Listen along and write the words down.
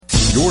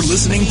You're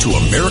listening to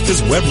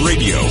America's Web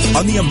Radio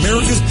on the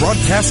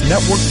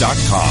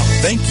AmericasBroadcastNetwork.com.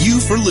 Thank you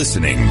for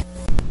listening.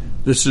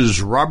 This is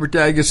Robert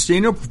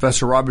D'Agostino,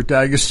 Professor Robert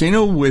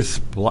D'Agostino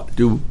with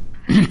Do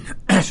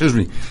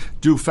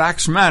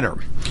Facts Matter?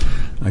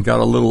 I got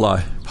a little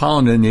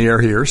pollen in the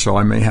air here, so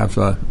I may have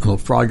a little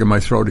frog in my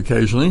throat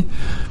occasionally.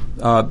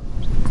 I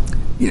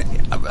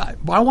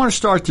want to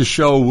start the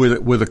show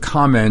with a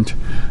comment.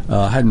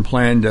 I hadn't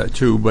planned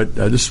to, but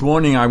this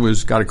morning I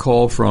got a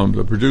call from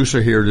the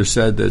producer here that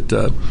said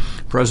that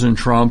President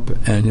Trump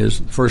and his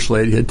First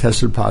Lady had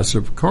tested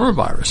positive for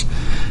coronavirus.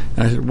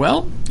 And I said,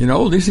 well,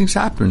 these things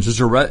happen.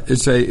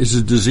 It's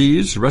a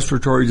disease, a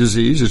respiratory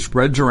disease. It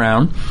spreads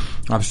around.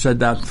 I've said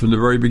that from the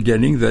very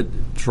beginning, that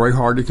it's very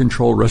hard to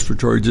control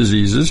respiratory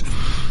diseases,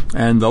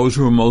 and those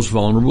who are most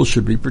vulnerable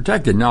should be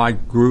protected. Now, I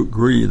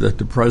agree that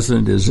the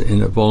president is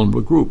in a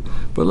vulnerable group,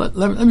 but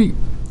let me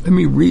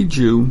read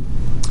you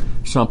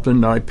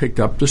something that I picked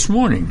up this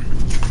morning.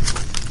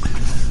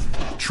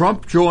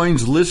 Trump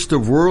joins list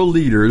of world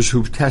leaders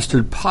who've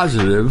tested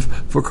positive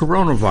for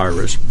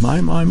coronavirus. My.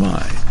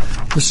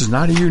 This is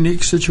not a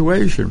unique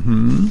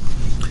situation.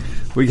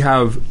 We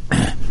have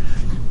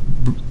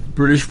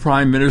British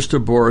Prime Minister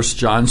Boris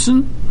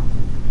Johnson,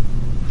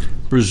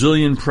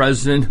 Brazilian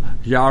President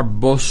Jair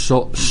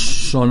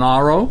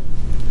Bolsonaro.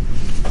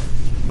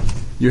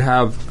 You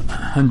have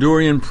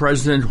Honduran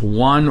President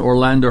Juan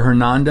Orlando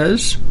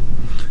Hernandez,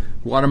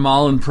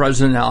 Guatemalan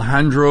President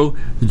Alejandro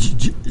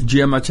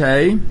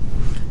Giammattei,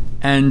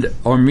 and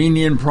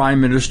Armenian Prime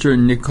Minister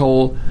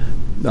Nikol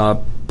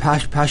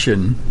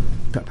Pashinyan,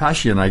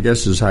 I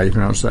guess is how you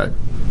pronounce that.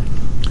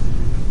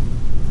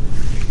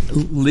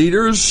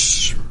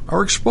 Leaders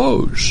are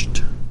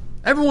exposed.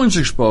 Everyone's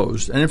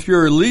exposed. And if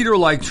you're a leader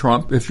like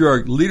Trump, if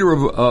you're a leader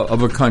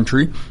of a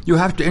country, you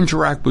have to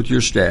interact with your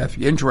staff.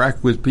 You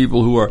interact with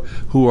people who are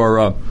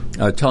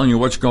telling you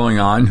what's going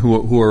on,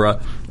 who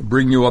are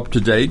bringing you up to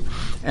date,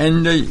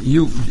 and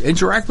you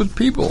interact with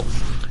people.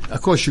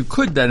 Of course, you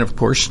could then,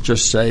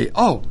 just say,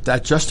 oh,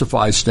 that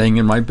justifies staying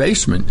in my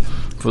basement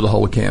for the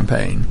whole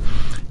campaign.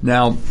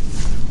 Now,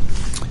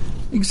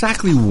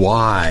 exactly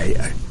why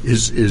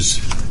is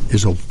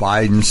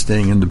Biden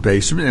staying in the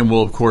basement? And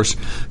will, of course,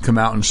 come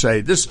out and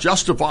say this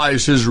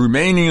justifies his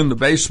remaining in the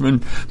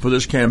basement for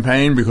this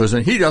campaign because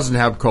he doesn't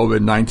have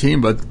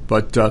COVID-19,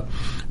 but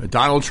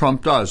Donald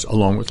Trump does,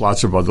 along with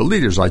lots of other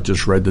leaders. I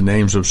just read the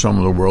names of some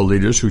of the world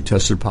leaders who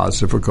tested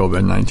positive for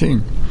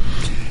COVID-19.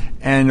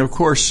 And, of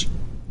course,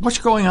 what's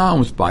going on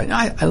with Biden?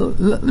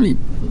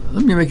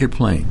 Let me make it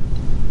plain.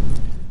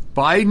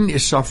 Biden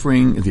is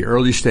suffering the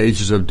early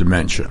stages of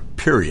dementia,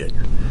 period.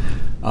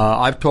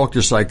 I've talked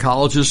to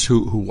psychologists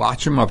who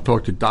watch him. I've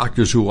talked to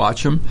doctors who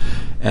watch him,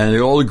 and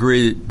they all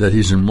agree that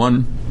he's in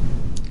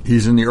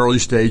the early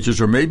stages,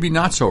 or maybe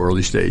not so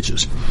early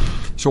stages.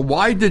 So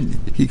why did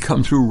he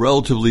come through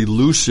relatively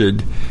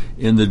lucid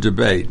in the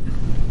debate?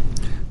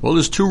 Well,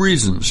 there's two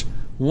reasons.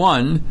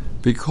 One,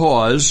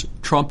 because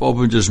Trump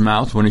opened his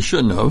mouth when he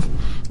shouldn't have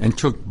and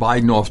took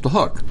Biden off the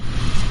hook.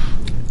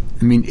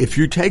 I mean, if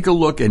you take a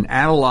look and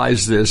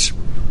analyze this,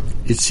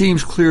 it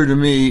seems clear to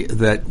me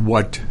that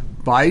what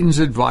Biden's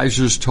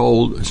advisors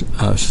told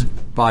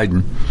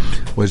Biden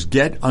was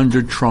get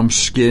under Trump's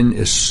skin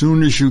as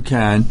soon as you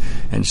can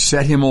and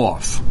set him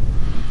off.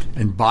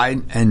 And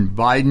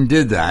Biden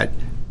did that.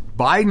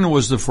 Biden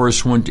was the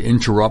first one to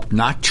interrupt,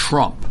 not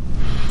Trump.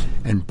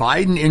 And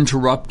Biden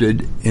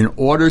interrupted in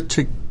order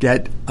to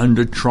get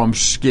under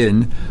Trump's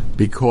skin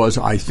because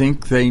I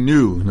think they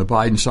knew, the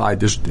Biden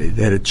side,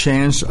 they had a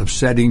chance of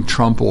setting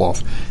Trump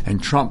off,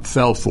 and Trump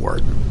fell for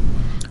it.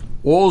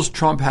 All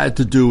Trump had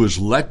to do was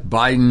let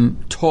Biden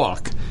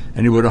talk,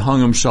 and he would have hung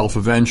himself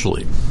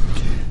eventually.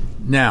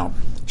 Now,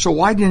 so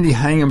why didn't he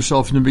hang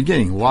himself in the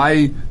beginning?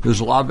 Why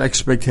there's a lot of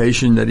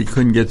expectation that he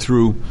couldn't get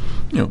through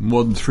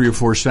more than 3 or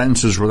 4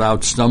 sentences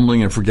without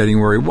stumbling and forgetting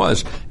where he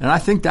was. And I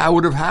think that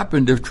would have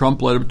happened if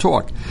Trump let him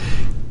talk.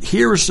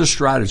 Here is the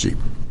strategy.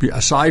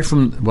 Aside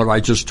from what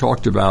I just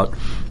talked about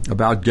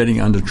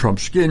getting under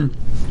Trump's skin,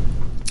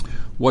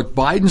 what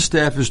Biden's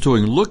staff is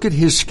doing, look at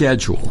his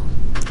schedule.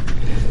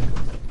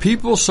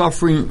 People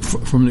suffering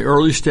from the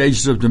early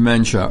stages of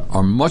dementia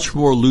are much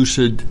more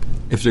lucid,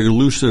 if they're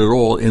lucid at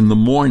all, in the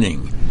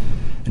morning.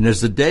 And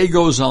as the day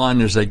goes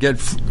on, as they get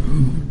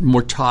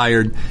more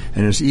tired,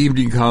 and as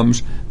evening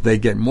comes, they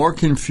get more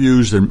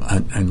confused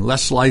and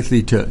less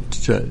likely to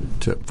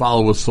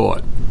follow a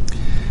thought.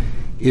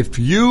 If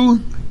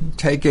you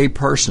take a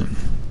person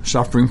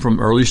suffering from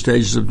early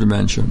stages of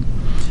dementia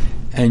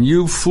and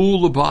you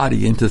fool the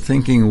body into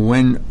thinking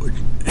when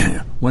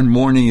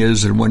morning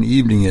is and when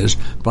evening is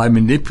by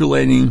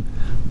manipulating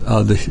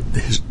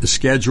the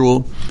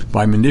schedule,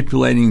 by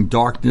manipulating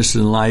darkness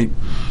and light,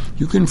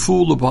 you can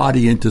fool the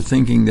body into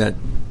thinking that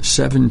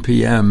 7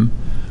 p.m.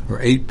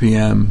 or 8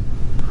 p.m.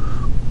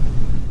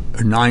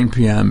 or 9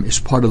 p.m. is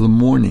part of the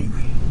morning.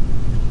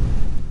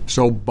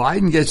 So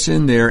Biden gets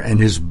in there and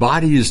his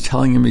body is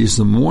telling him he's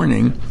the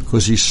morning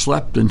because he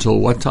slept until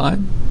what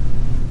time?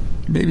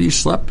 Maybe he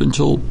slept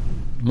until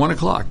 1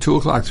 o'clock, 2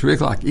 o'clock, 3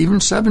 o'clock, even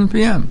 7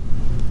 p.m.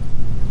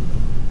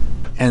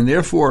 and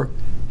therefore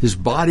his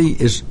body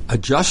is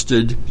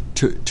adjusted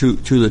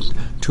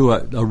to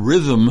a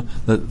rhythm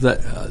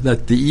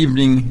that the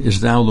evening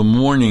is now the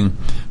morning,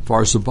 as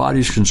far as the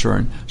body is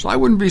concerned. So I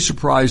wouldn't be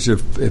surprised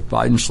if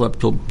Biden slept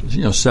till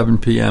 7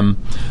 p.m.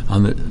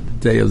 on the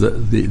day of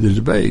the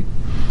debate.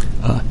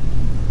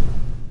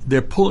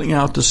 They're pulling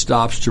out the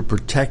stops to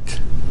protect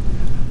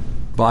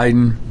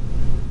Biden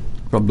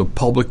from the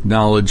public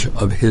knowledge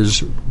of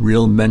his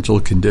real mental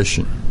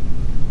condition.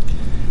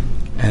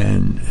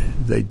 And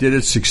they did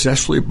it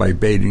successfully by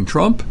baiting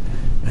Trump,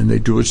 and they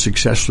do it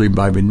successfully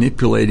by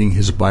manipulating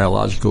his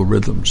biological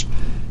rhythms.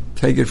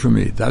 Take it from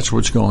me. That's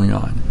what's going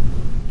on.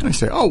 And I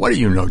say, oh, what do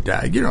you know,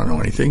 Dag? You don't know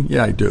anything.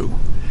 Yeah, I do.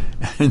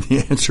 And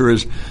the answer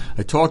is,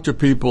 I talk to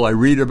people, I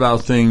read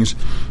about things,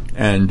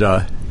 and,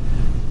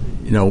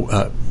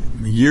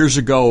 years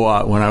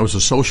ago when I was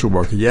a social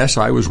worker, yes,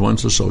 I was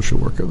once a social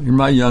worker, in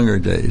my younger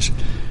days,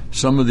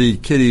 some of the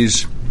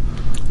kiddies,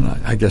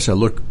 I guess I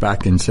look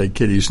back and say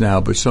kiddies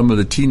now, but some of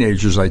the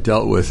teenagers I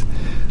dealt with,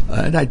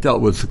 and I dealt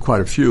with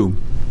quite a few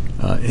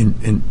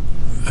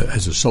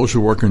as a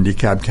social worker in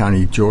DeKalb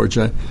County,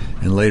 Georgia,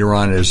 and later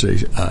on as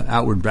a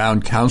outward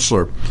bound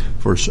counselor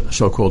for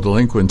so-called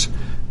delinquents.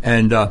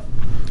 And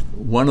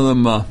one of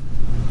them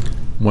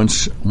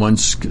once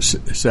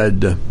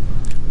said,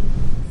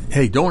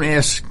 "Hey, don't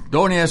ask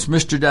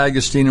Mr.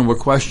 D'Agostino a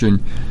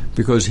question,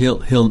 because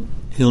he'll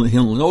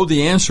know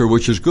the answer,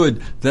 which is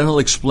good. Then he'll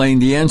explain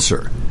the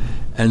answer."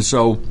 And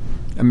so,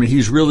 I mean,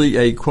 he's really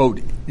a,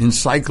 quote,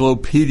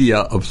 encyclopedia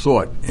of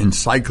thought,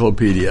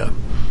 encyclopedia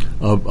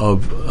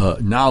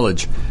of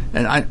knowledge.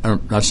 And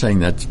I'm not saying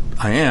that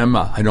I am.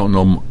 I don't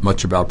know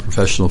much about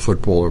professional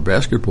football or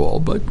basketball,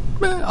 but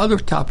other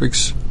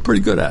topics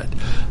pretty good at.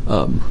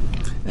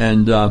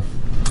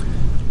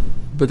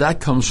 But that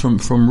comes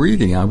from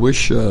reading. I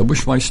wish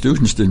my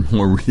students did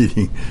more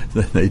reading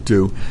than they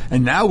do.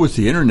 And now with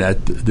the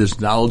internet,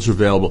 there's knowledge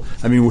available.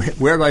 I mean,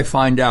 where did I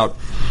find out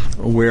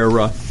where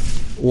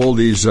all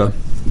these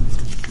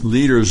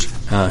leaders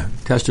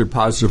tested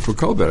positive for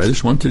COVID? I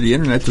just went to the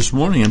internet this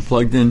morning and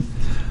plugged in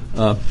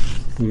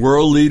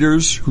world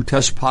leaders who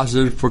test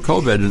positive for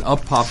COVID, and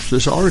up pops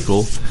this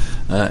article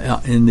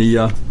on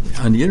the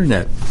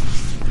internet.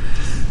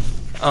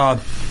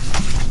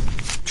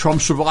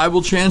 Trump's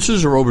survival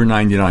chances are over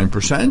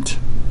 99%.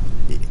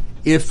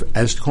 If,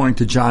 as according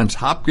to Johns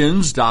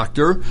Hopkins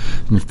doctor,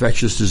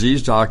 infectious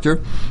disease doctor,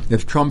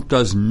 if Trump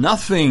does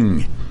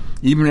nothing,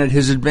 even at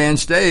his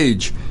advanced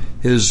age,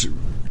 his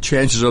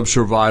chances of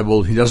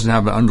survival, he doesn't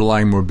have an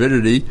underlying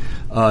morbidity,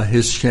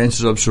 his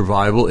chances of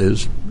survival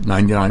is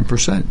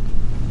 99%.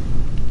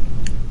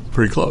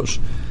 Pretty close.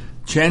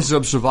 Chances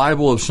of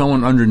survival of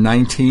someone under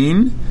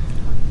 19,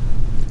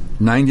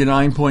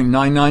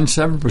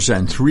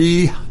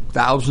 99.997%.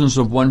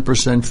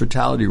 0.003%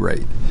 fatality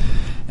rate.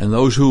 And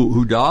those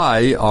who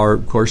die are,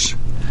 of course,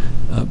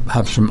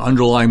 have some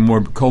underlying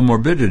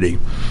comorbidity.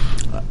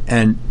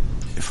 And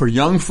for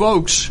young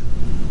folks...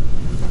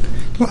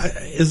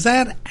 Is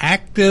that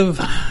active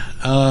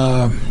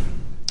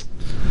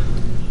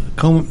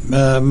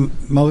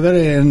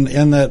comorbidity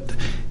in that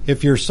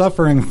if you're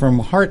suffering from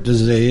heart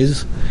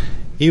disease,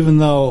 even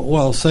though,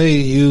 well, say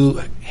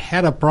you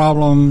had a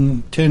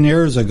problem 10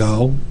 years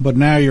ago, but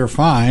now you're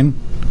fine,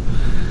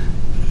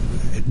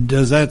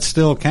 does that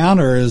still count,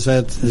 or is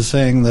that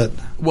saying that?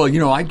 Well,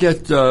 I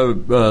get I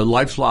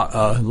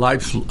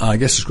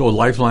guess it's called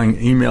Lifeline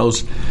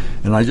emails,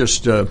 and I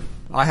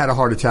had a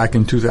heart attack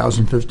in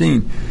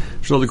 2015.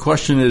 So the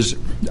question is,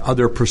 are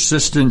there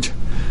persistent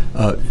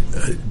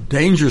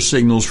danger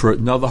signals for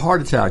another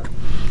heart attack?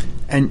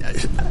 And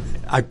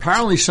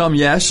apparently some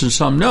yes and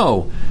some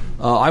no.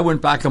 I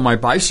went back on my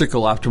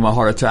bicycle after my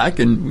heart attack,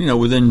 and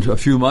within a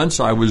few months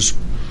I was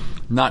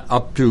not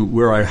up to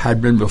where I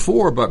had been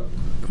before, but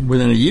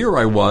within a year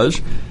I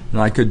was, and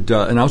I could,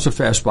 and I was a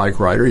fast bike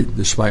rider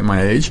despite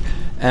my age.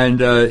 And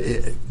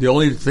the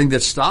only thing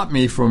that stopped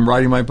me from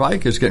riding my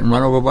bike is getting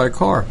run over by a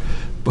car.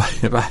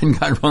 But if I hadn't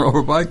gotten run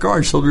over by a car,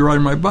 I'd still be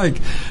riding my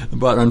bike.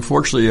 But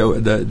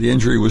unfortunately, the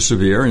injury was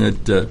severe,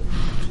 and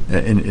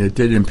it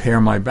did impair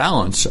my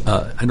balance.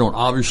 I don't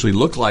obviously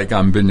look like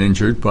I've been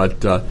injured,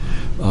 but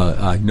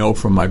I know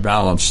from my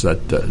balance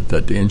that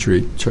the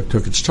injury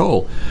took its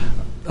toll.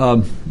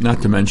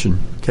 Not to mention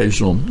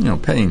occasional,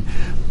 pain,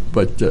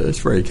 but it's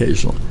very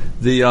occasional.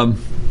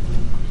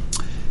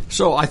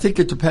 So I think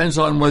it depends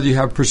on whether you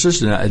have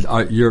persistent.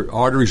 Your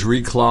arteries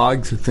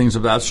reclogged, things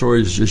of that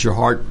sort. Is your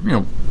heart,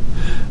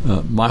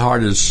 my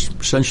heart is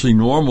essentially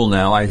normal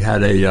now. I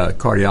had a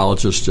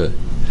cardiologist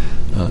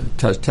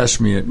test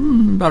me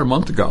about a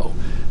month ago.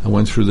 I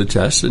went through the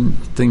test, and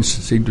things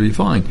seem to be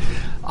fine.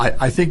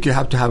 I think you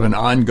have to have an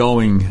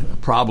ongoing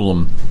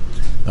problem.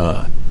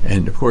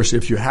 And, of course,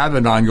 if you have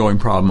an ongoing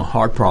problem, a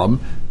heart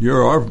problem, you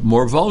are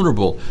more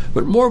vulnerable.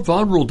 But more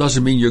vulnerable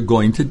doesn't mean you're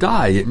going to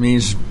die. It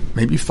means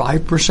maybe 5%,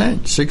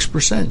 6%,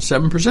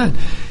 7%.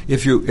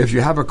 If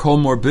you have a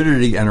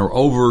comorbidity and are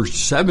over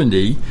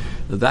 70,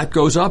 that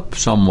goes up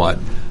somewhat.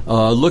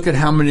 Look at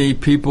how many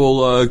people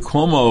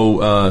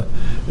Cuomo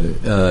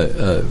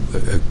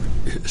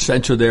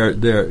censor their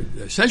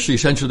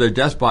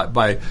death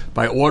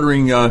by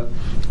ordering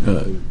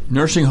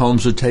nursing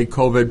homes to take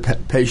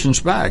COVID patients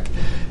back.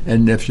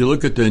 And if you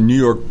look at the New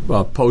York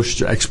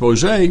Post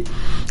expose, a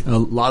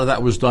lot of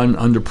that was done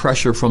under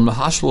pressure from the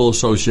Hospital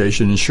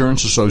Association,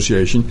 Insurance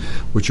Association,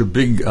 which are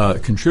big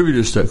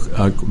contributors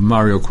to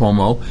Mario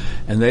Cuomo,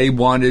 and they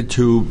wanted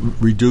to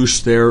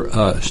reduce their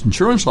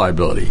insurance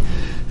liability.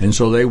 And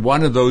so they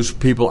wanted those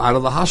people out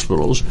of the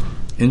hospitals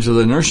into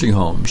the nursing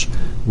homes,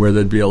 where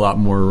there'd be a lot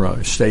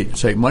more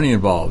state money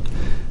involved.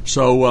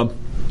 So,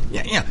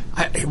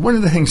 one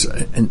of the things,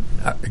 and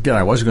again,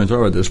 I wasn't going to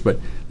talk about this, but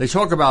they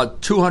talk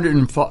about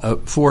 204. A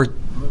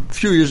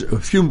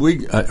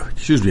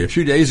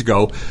few days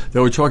ago, they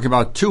were talking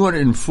about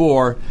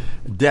 204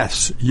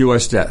 deaths,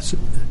 U.S. deaths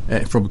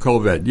from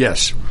COVID.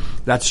 Yes,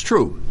 that's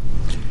true.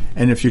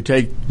 And if you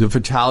take the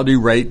fatality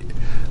rate,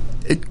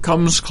 it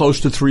comes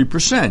close to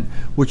 3%,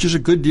 which is a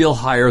good deal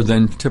higher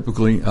than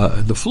typically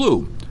the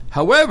flu.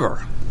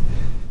 However,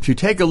 if you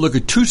take a look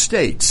at two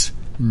states,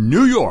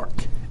 New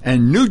York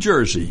and New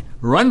Jersey,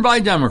 run by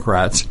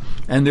Democrats,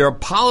 and their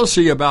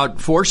policy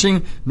about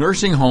forcing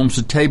nursing homes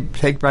to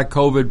take back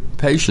COVID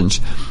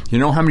patients, you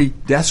know how many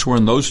deaths were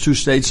in those two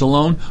states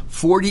alone?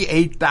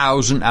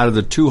 48,000 out of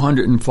the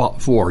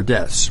 204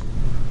 deaths.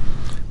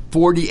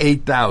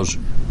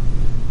 48,000.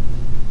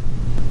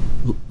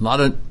 A lot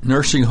of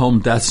nursing home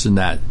deaths in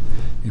that.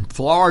 In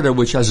Florida,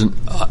 which has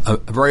a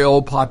very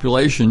old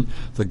population,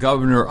 the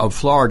governor of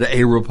Florida,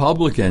 a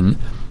Republican,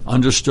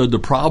 understood the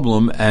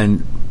problem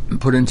and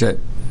put into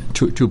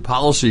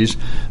policies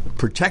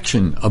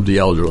protection of the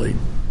elderly.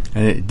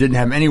 And it didn't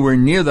have anywhere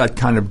near that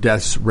kind of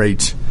death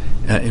rates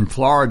in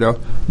Florida,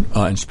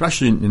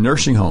 especially in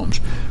nursing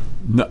homes.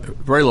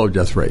 Very low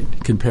death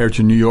rate compared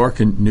to New York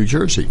and New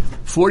Jersey.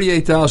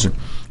 48,000.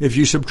 If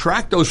you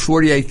subtract those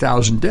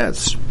 48,000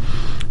 deaths,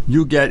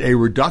 you get a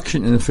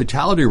reduction in the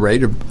fatality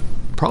rate of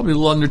probably a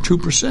little under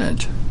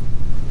 2%.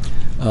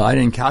 I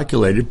didn't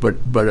calculate it, but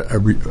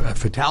a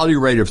fatality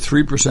rate of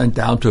 3%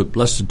 down to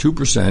less than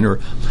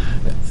 2%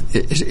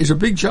 is a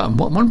big jump.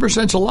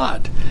 1% is a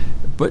lot,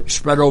 but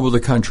spread over the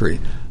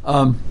country.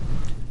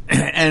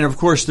 And, of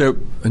course,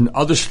 in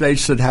other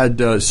states that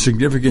had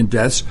significant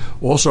deaths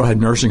also had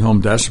nursing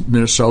home deaths.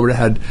 Minnesota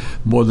had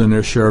more than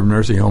their share of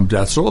nursing home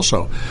deaths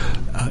also.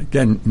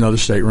 Again, another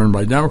state run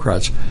by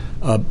Democrats.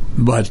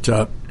 But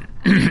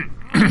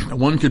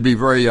one could be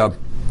very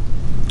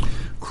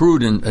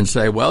crude and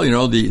say, well, you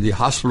know, the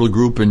hospital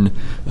group and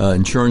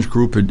insurance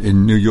group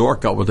in New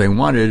York got what they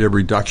wanted, a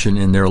reduction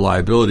in their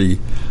liability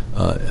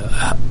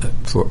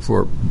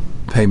for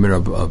payment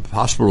of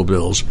hospital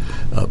bills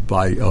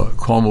by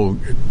Cuomo,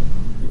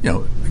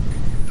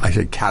 I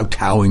said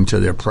kowtowing to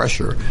their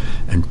pressure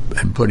and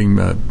putting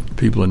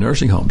people in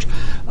nursing homes.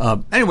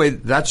 Anyway,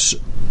 that's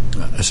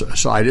a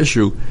side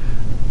issue.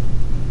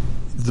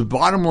 The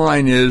bottom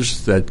line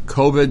is that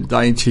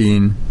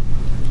COVID-19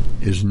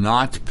 is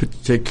not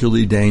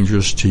particularly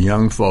dangerous to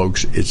young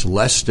folks. It's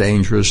less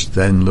dangerous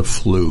than the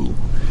flu.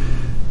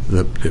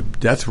 The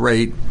death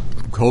rate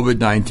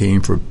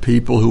COVID-19 for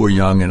people who are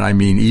young, and I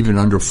mean even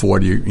under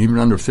 40, even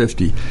under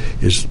 50,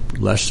 is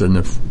less than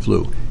the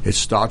flu. It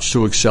starts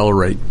to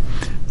accelerate.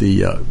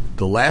 The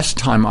last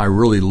time I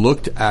really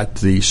looked at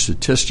the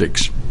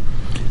statistics,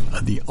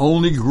 the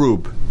only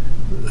group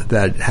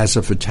that has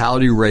a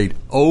fatality rate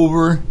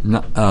over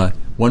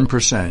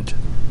 1%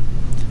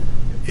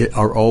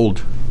 are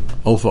old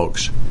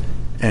folks.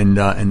 And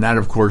that,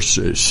 of course,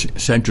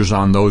 centers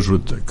on those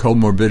with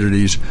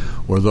comorbidities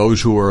or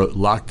those who are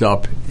locked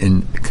up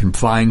in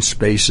confined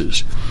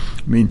spaces.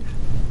 I mean,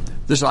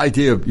 this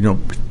idea of,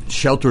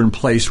 shelter in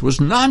place was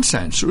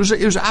nonsense. It was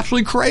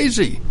absolutely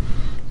crazy.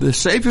 The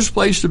safest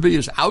place to be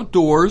is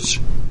outdoors,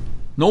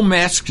 no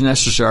masks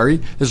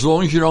necessary, as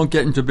long as you don't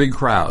get into big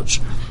crowds.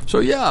 So,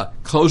 yeah,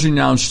 closing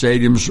down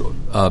stadiums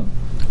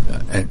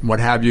and what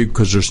have you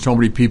because there's so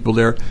many people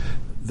there,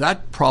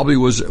 that probably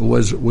was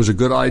a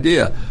good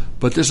idea.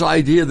 But this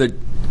idea that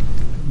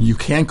you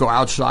can't go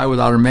outside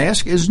without a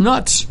mask is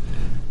nuts.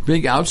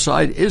 Being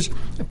outside is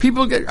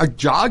people get a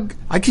jog.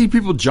 I see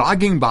people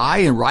jogging by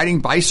and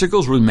riding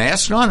bicycles with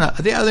masks on. Are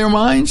they out of their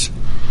minds?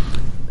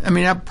 I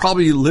mean, that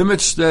probably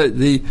limits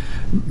it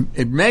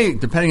may,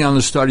 depending on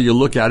the study you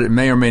look at, it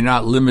may or may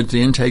not limit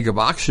the intake of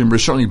oxygen, but it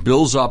certainly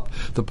builds up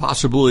the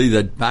possibility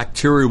that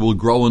bacteria will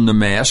grow in the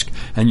mask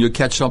and you'll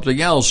catch something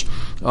else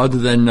other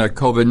than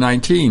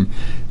COVID-19.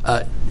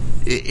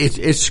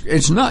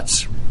 It's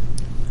nuts.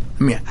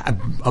 I mean,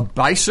 a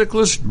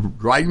bicyclist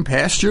riding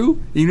past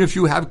you, even if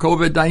you have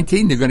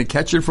COVID-19, they're going to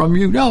catch it from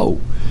you?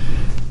 No.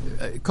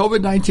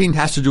 COVID-19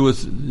 has to do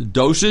with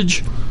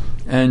dosage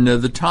and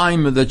the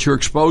time that you're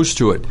exposed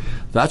to it.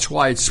 That's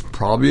why it's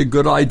probably a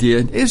good idea,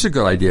 it is a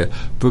good idea,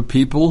 for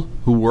people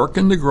who work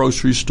in the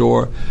grocery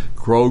store,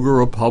 Kroger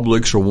or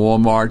Publix or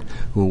Walmart,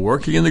 who are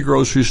working in the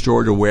grocery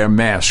store to wear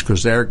masks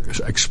because they're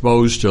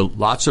exposed to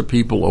lots of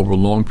people over a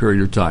long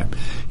period of time.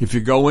 If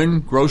you go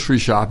in grocery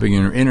shopping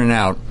and are in and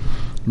out,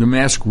 the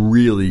mask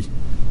really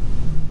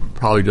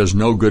probably does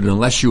no good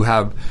unless you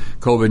have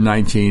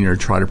COVID-19 or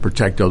try to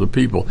protect other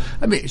people.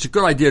 I mean, it's a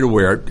good idea to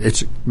wear it.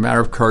 It's a matter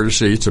of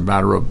courtesy. It's a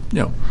matter of,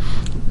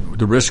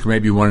 the risk may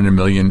be 1 in a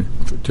million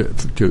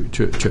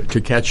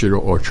to catch it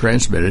or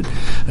transmit it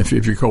if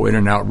you go in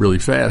and out really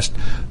fast.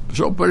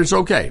 But it's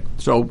okay.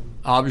 So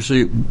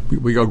obviously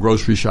we go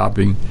grocery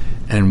shopping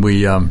and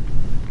we wear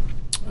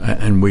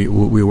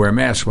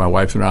masks. My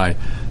wife and I.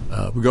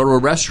 We go to a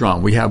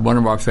restaurant. We have one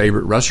of our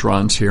favorite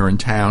restaurants here in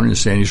town in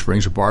Sandy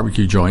Springs, a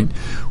barbecue joint.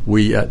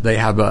 They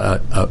have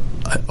a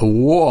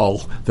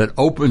wall that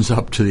opens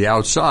up to the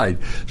outside.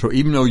 So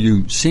even though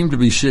you seem to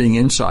be sitting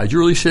inside,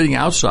 you're really sitting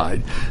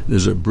outside.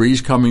 There's a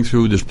breeze coming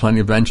through. There's plenty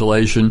of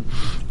ventilation.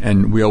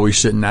 And we always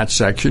sit in that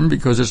section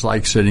because it's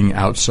like sitting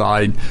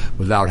outside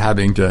without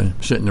having to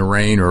sit in the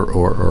rain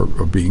or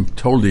being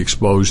totally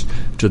exposed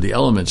to the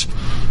elements.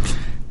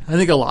 I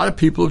think a lot of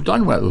people have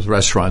done well with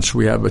restaurants.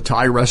 We have a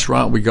Thai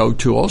restaurant we go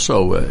to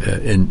also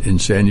in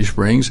Sandy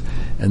Springs,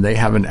 and they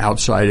have an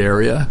outside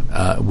area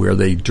where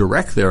they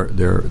direct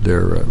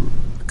their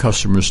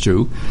customers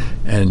to.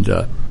 And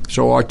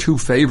so our two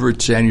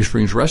favorite Sandy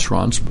Springs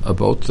restaurants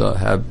both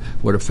have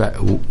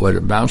what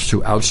amounts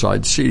to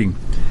outside seating.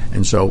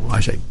 And so I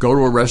say, go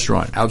to a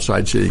restaurant,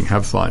 outside seating,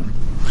 have fun.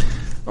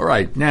 All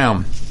right,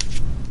 now,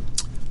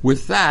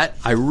 with that,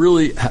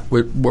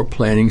 we're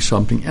planning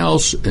something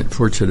else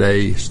for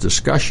today's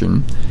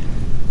discussion,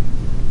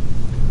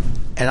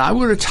 and I'm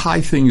going to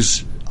tie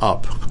things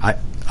up.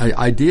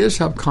 Ideas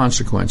have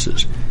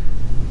consequences,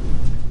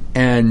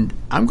 and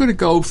I'm going to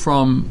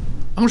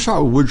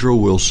start with Woodrow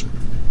Wilson,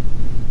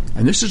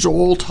 and this is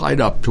all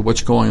tied up to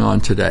what's going on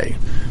today.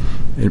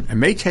 It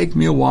may take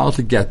me a while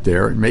to get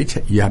there.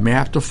 You may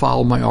have to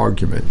follow my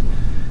argument,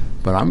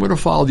 but I'm going to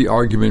follow the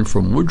argument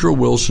from Woodrow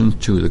Wilson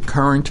to the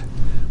current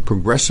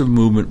progressive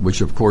movement,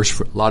 which of course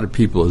for a lot of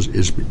people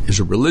is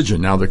a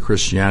religion now that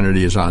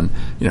Christianity is on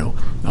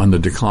the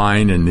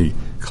decline, and the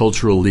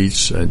cultural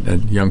elites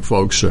and young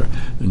folks are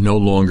no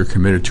longer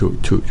committed to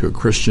a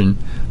Christian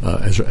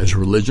as a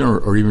religion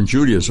or even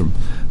Judaism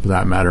for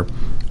that matter.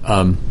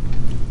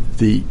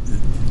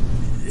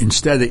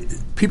 Instead,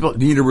 people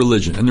need a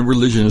religion, and the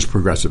religion is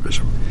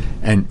progressivism,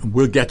 and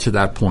we'll get to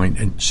that point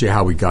and see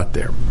how we got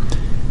there.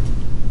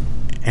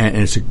 And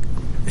it's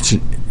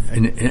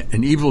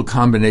an evil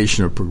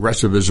combination of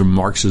progressivism,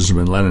 Marxism,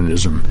 and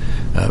Leninism,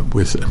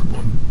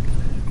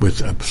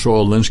 with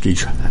Saul Alinsky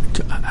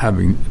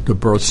having the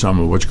birth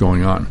some of what's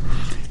going on.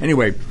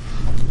 Anyway,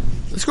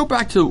 let's go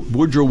back to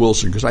Woodrow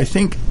Wilson, because I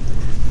think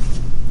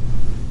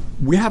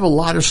we have a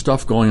lot of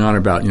stuff going on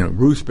about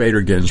Ruth Bader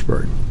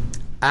Ginsburg.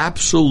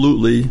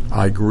 Absolutely,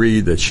 I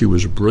agree that she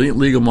was a brilliant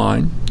legal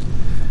mind.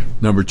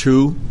 Number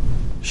two,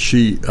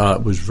 she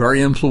was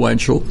very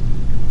influential,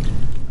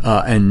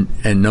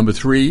 and number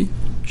three,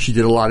 she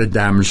did a lot of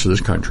damage to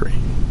this country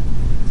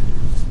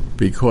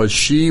because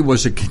she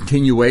was a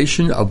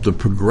continuation of the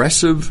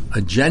progressive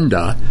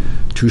agenda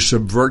to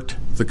subvert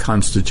the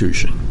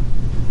Constitution.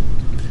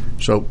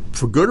 So,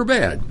 for good or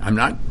bad,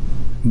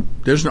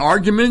 there's an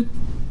argument,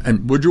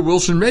 and Woodrow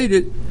Wilson made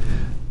it,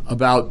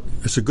 about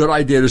it's a good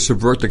idea to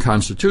subvert the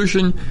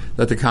Constitution,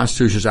 that the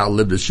Constitution has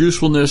outlived its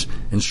usefulness,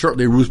 and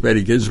certainly Ruth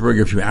Bader Ginsburg,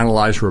 if you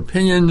analyze her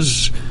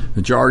opinions,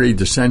 majority,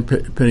 dissent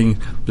opinion,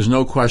 there's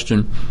no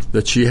question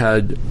that she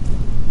had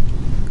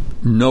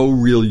no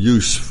real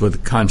use for the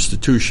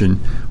Constitution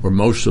or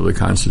most of the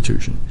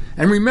Constitution.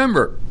 And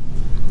remember,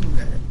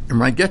 and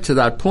when I get to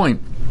that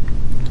point,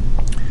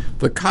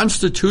 the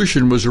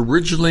Constitution was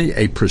originally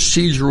a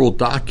procedural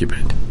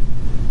document.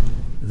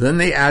 Then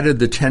they added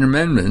the 10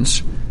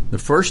 amendments. The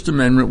First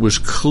Amendment was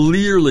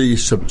clearly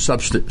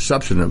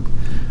substantive,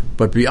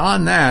 but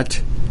beyond that,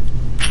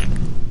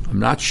 I'm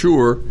not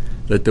sure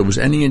that there was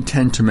any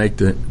intent to make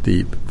the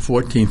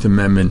 14th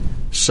Amendment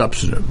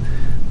substantive.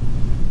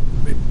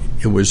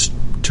 It was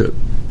to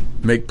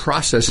make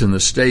process in the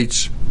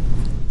states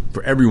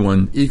for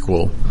everyone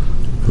equal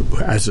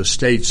as the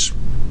states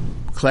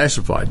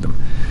classified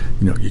them.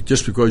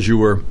 Just because you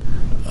were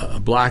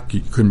black,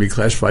 you couldn't be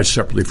classified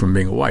separately from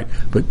being a white.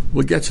 But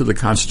we'll get to the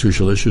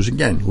constitutional issues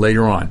again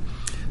later on.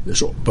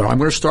 But I'm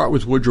going to start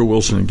with Woodrow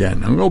Wilson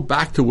again. I'm going to go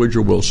back to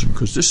Woodrow Wilson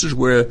because this is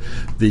where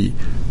the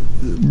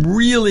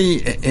really,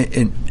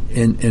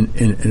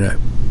 in a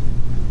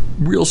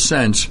real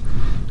sense,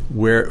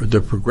 where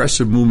the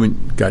progressive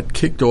movement got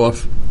kicked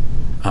off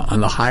on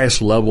the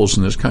highest levels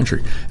in this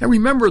country. And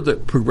remember, the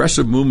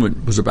progressive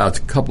movement was about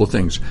a couple of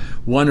things.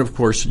 One, of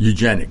course,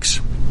 eugenics.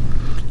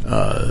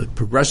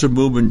 Progressive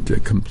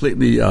movement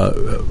completely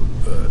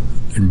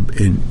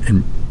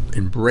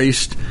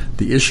embraced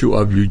the issue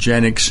of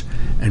eugenics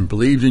and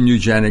believed in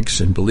eugenics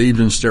and believed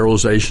in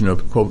sterilization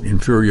of, quote,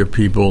 inferior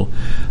people,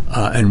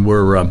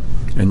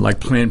 and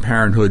like Planned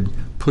Parenthood,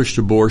 pushed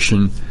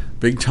abortion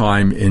big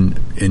time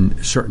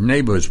in certain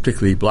neighborhoods,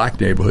 particularly black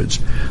neighborhoods.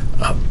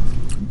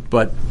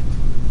 But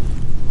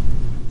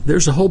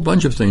there's a whole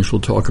bunch of things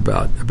we'll talk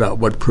about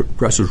what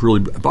progressives really.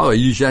 By the way,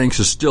 eugenics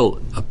is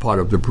still a part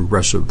of the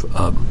progressive,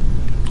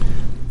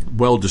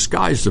 well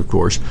disguised, of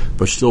course,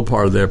 but still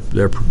part of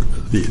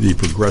the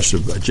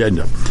progressive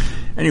agenda.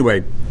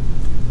 Anyway,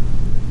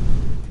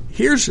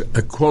 Here's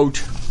a quote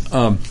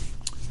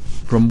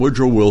from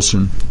Woodrow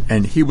Wilson,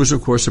 and he was,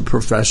 of course, a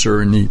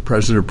professor and the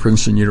president of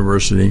Princeton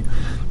University,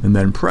 and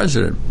then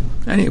president,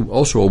 and he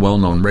also a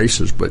well-known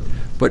racist,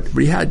 but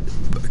he had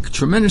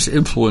tremendous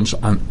influence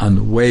on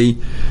the way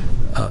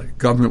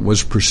government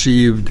was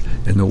perceived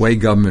and the way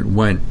government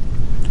went.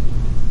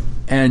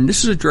 And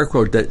this is a direct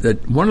quote,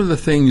 that one of the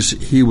things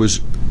he was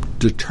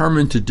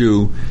determined to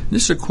do,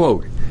 this is a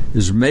quote,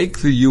 is make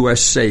the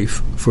U.S.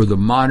 safe for the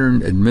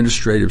modern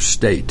administrative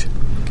state.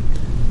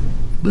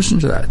 Listen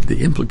to that,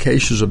 the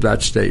implications of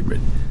that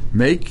statement.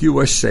 Make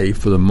U.S. safe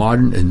for the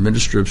modern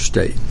administrative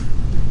state.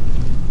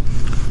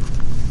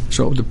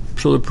 So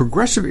the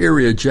Progressive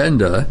Era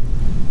agenda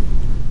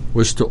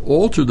was to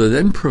alter the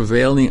then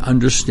prevailing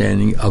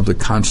understanding of the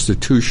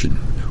Constitution,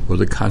 or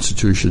the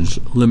Constitution's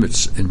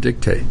limits and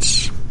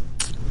dictates.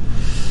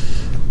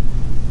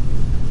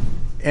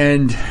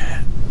 And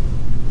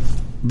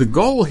the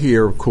goal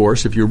here, of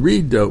course, if you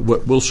read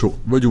what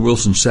Woodrow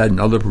Wilson said and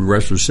other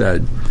progressives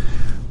said,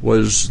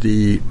 was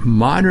the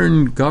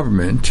modern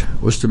government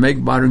was to make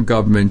modern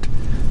government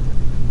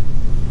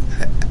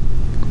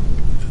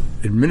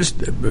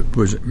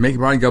make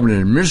modern government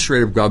an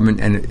administrative government,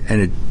 and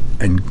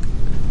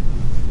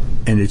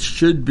it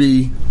should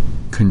be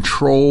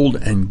controlled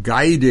and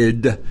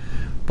guided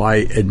by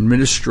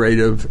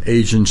administrative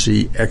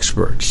agency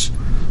experts.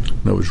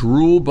 It was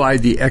ruled by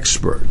the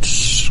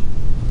experts.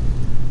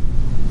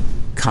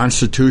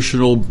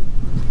 Constitutional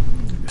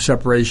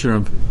separation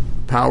of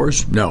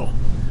powers? No.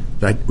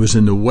 That was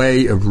in the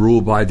way of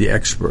rule by the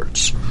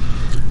experts.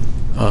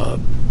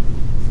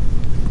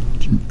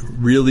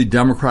 Really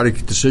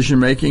democratic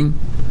decision-making?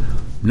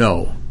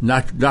 No,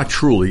 not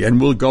truly. And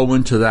we'll go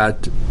into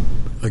that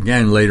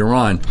again later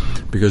on,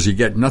 because you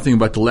get nothing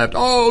but the left.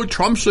 Oh,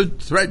 Trump's a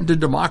threat to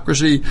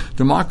democracy.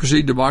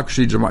 Democracy.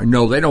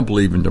 No, they don't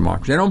believe in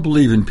democracy. They don't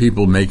believe in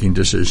people making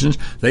decisions.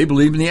 They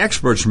believe in the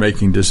experts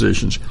making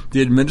decisions,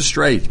 the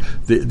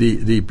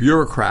the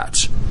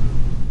bureaucrats.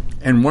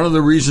 And one of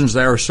the reasons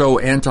they are so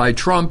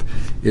anti-Trump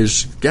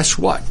is, guess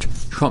what?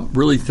 Trump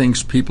really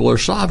thinks people are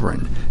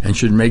sovereign and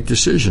should make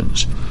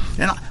decisions.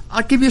 And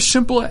I'll give you a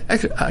simple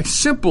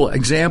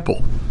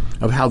example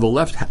of how the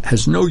left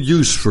has no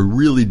use for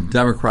really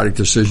democratic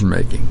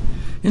decision-making.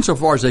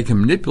 Insofar as they can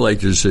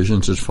manipulate the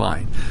decisions, it's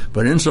fine.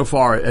 But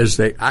insofar as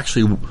they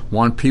actually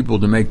want people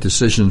to make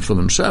decisions for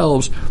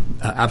themselves,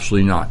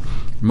 absolutely not.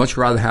 Much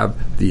rather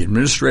have the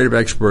administrative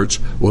experts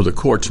or the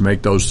courts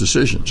make those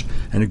decisions.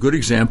 And a good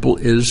example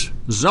is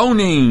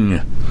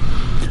zoning.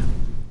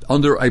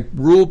 Under a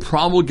rule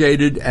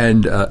promulgated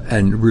and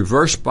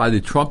reversed by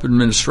the Trump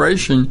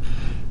administration,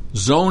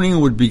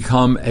 zoning would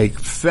become a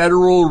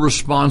federal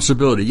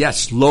responsibility.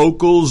 Yes,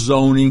 local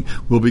zoning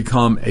will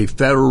become a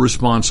federal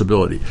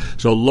responsibility.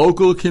 So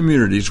local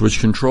communities which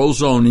control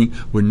zoning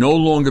would no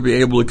longer be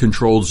able to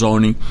control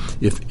zoning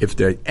if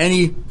there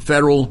any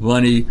federal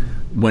money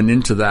went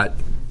into that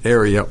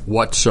area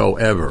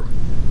whatsoever.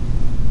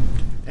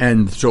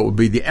 And so it would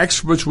be the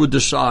experts would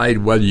decide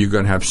whether you're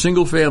going to have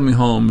single-family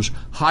homes,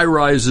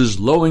 high-rises,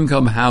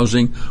 low-income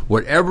housing,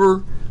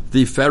 whatever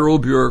the federal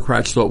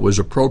bureaucrats thought was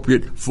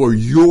appropriate for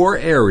your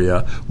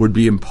area would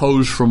be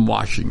imposed from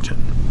Washington.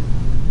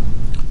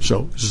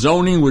 So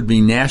zoning would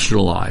be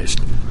nationalized.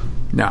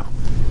 Now,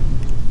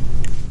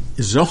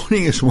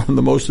 zoning is one of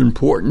the most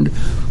important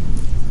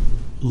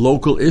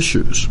local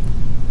issues.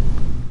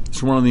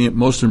 It's one of the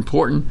most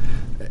important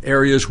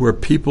areas where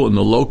people in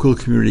the local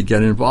community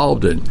get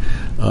involved in.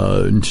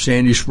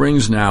 Sandy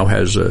Springs now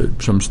has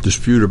some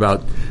dispute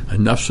about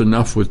enough's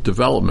enough with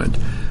development.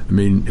 I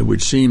mean, it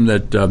would seem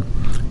that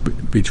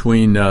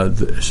between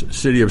the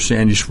city of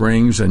Sandy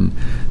Springs and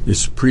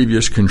its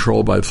previous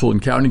control by the Fulton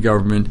County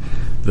government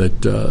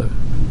that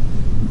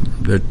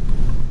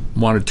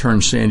want to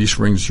turn Sandy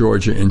Springs,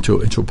 Georgia,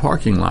 into a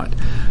parking lot.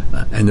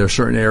 And there are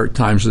certain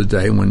times of the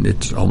day when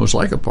it's almost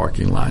like a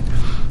parking lot.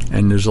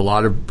 And there's a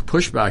lot of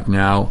pushback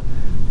now.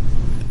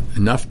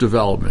 Enough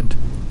development,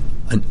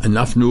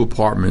 enough new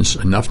apartments,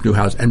 enough new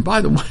houses. And by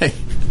the way,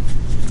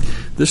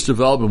 this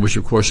development, which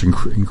of course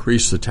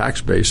increased the tax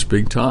base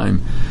big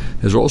time,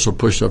 has also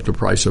pushed up the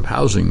price of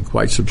housing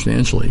quite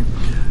substantially.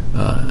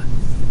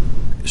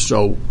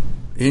 So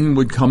in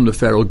would come the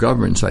federal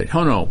government and say,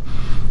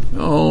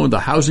 oh, the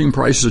housing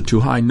prices are too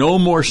high. No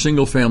more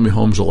single-family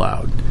homes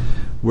allowed.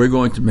 We're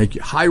going to make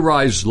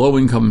high-rise,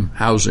 low-income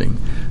housing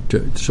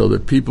so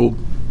that people.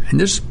 And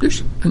there's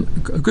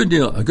a good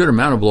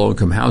amount of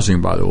low-income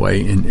housing, by the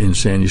way, in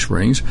Sandy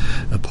Springs,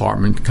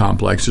 apartment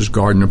complexes,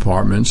 garden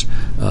apartments,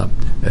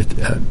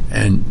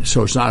 and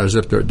so it's not as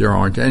if there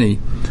aren't any.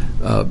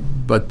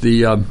 But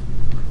the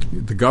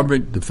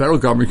government, the federal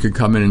government, could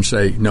come in and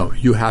say, no,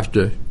 you have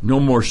to,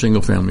 no more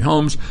single-family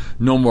homes,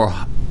 no more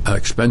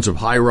expensive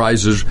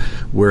high-rises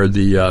where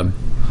the.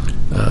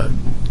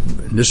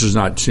 This is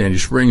not Sandy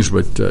Springs,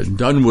 but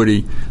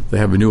Dunwoody, they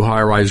have a new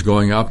high-rise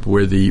going up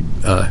where the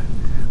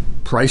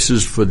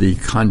prices for the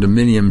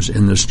condominiums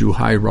in this new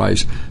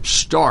high-rise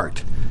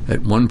start at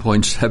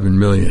 $1.7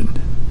 million.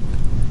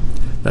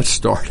 That's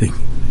starting.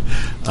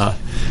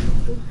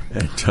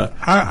 And,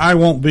 I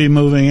won't be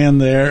moving in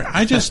there.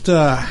 I just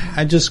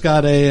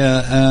got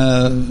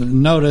a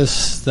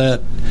notice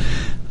that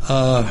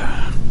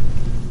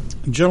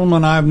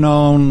gentleman I've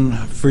known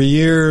for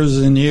years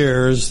and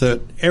years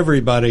that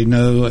everybody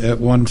knew at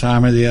one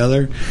time or the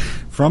other,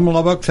 from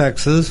Lubbock,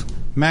 Texas,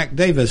 Mac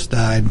Davis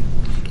died.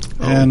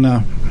 Oh. And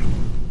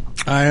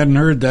I hadn't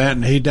heard that,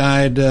 and he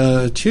died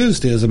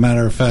Tuesday, as a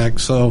matter of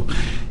fact. So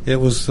it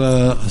was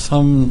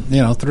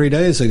 3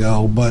 days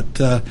ago.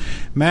 But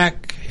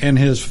Mac and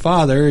his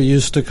father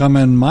used to come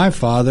in my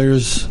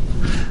father's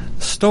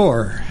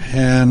store,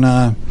 and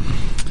I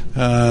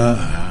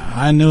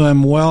knew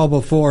him well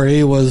before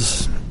he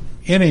was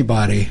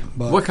anybody.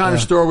 But, what kind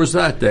of store was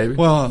that, David?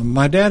 Well,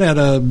 my dad had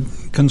a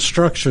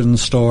construction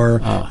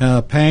store,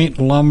 paint,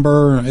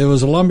 lumber. It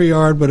was a lumber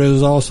yard, but it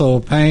was also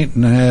paint,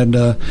 and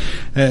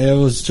it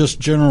was just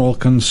general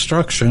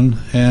construction.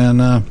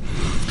 And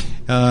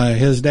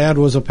his dad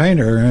was a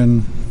painter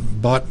and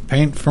bought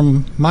paint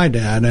from my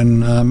dad.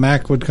 And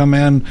Mac would come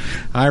in.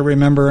 I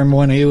remember him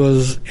when he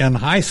was in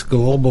high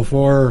school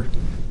before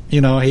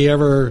he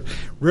ever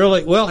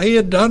really, he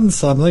had done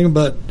something,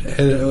 but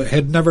it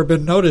had never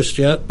been noticed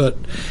yet. But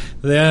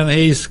then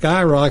he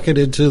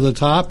skyrocketed to the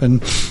top,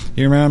 and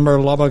you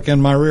remember Lubbock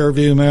in My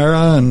Rearview Mirror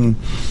and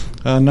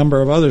a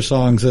number of other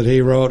songs that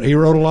he wrote. He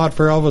wrote a lot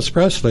for Elvis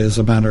Presley, as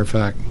a matter of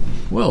fact.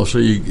 Well, so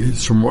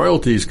some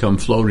royalties come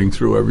floating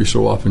through every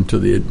so often to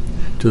the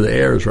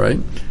heirs, right?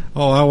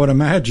 Oh, I would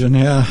imagine,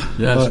 yeah.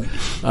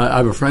 Yes. I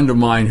have a friend of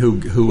mine who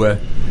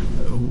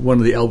one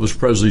of the Elvis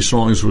Presley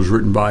songs was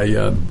written by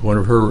one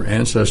of her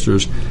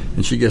ancestors,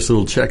 and she gets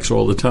little checks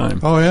all the time.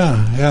 Oh,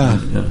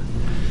 yeah.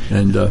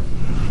 And,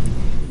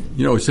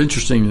 it's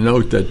interesting to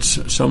note that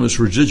some of this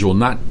residual,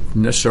 not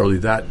necessarily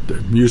that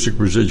music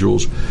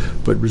residuals,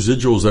 but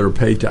residuals that are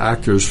paid to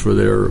actors for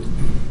their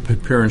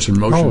appearance in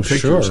motion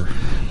pictures. Sure.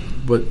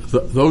 But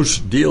those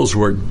deals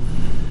were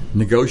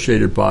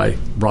negotiated by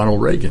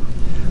Ronald Reagan.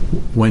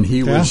 When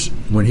he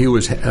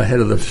was head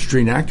of the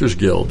Screen Actors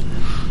Guild,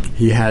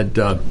 he had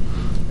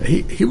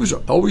he was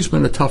always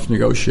been a tough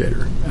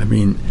negotiator. I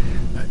mean,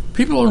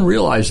 people don't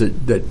realize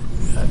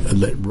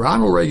that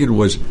Ronald Reagan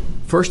was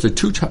first a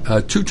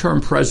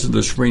two-term president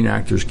of the Screen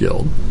Actors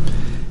Guild,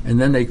 and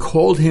then they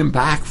called him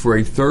back for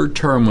a third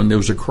term when there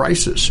was a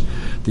crisis.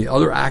 The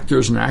other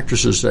actors and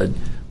actresses said,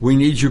 "We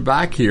need you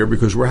back here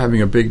because we're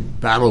having a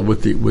big battle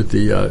with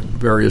the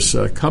various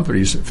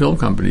companies, film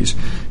companies,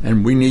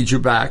 and we need you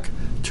back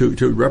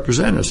to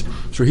represent us."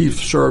 So he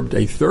served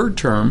a third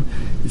term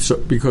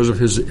because of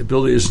his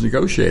ability as a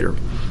negotiator.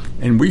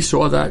 And we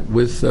saw that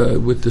with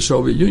the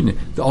Soviet Union.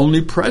 The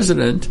only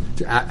president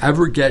to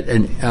ever get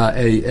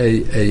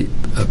a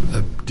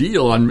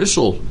deal on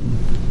missile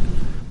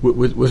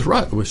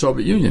with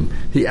Soviet Union.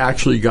 He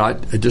actually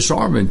got a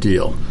disarmament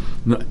deal.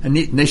 And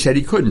they said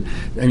he couldn't.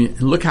 I mean,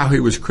 look how he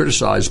was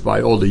criticized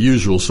by all the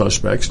usual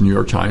suspects, New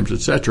York Times,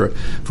 etc.,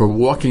 for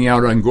walking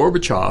out on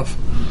Gorbachev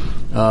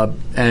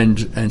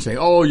and saying,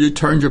 "Oh, you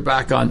turned your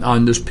back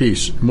on this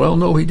peace." Well,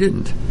 no, he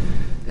didn't.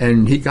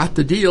 And he got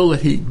the deal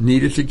that he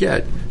needed to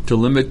get to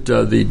limit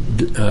the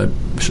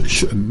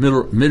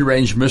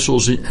mid-range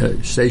missiles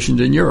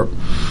stationed in Europe.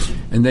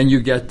 And then you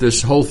get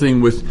this whole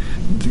thing with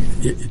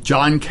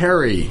John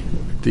Kerry,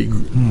 the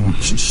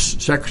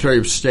Secretary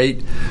of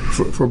State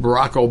for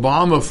Barack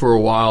Obama for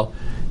a while,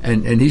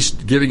 and he's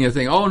giving a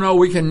thing, "Oh, no,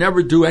 we can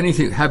never do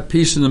anything, have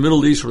peace in the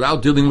Middle East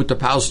without dealing with the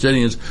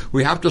Palestinians.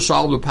 We have to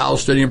solve the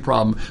Palestinian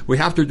problem. We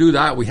have to do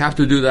that. We have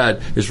to do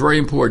that. It's very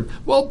important."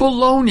 Well,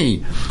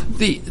 baloney.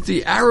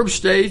 The Arab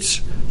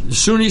states, the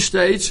Sunni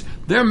states,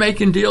 they're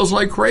making deals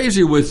like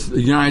crazy with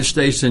the United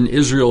States and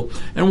Israel.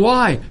 And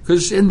why?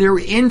 Because it's in their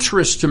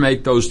interest to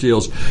make those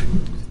deals.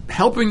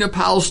 Helping the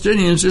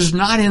Palestinians is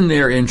not in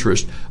their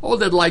interest. Oh,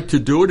 they'd like to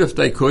do it if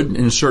they could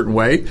in a certain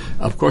way.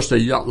 Of course, they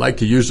like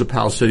to use the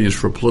Palestinians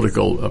for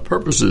political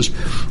purposes.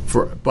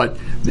 But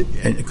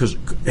because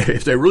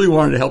if they really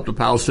wanted to help the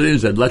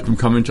Palestinians, they'd let them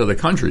come into the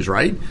countries,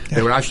 right? Yeah.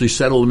 They would actually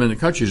settle them in the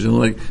countries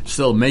and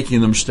still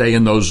making them stay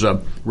in those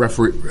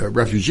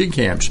refugee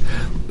camps.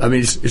 I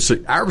mean, it's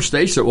the Arab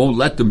states that won't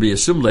let them be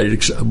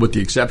assimilated, with the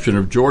exception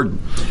of Jordan.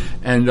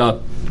 And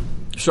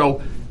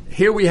so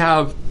here we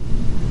have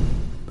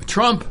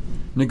Trump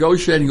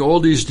negotiating all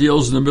these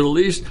deals in the Middle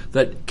East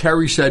that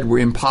Kerry said were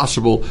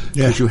impossible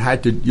because you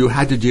had to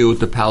deal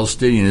with the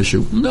Palestinian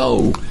issue.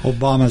 No,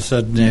 Obama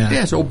said,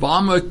 yes,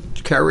 Obama,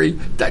 Kerry,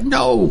 that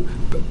no.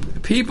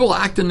 People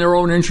act in their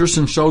own interest,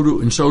 and so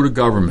do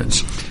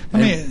governments.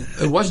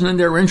 It wasn't in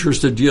their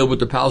interest to deal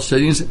with the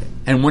Palestinians,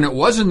 and when it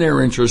was in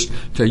their interest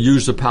to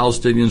use the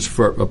Palestinians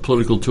for a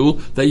political tool,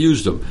 they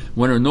used them.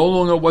 When it no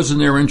longer was in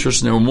their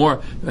interest, and they were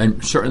more,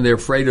 and certainly they're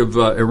afraid of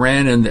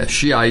Iran and the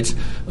Shiites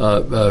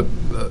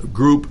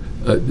group.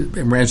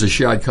 Iran's a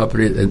Shiite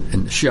company,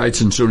 and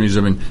Shiites and Sunnis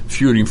have been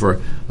feuding for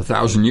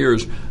 1,000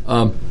 years.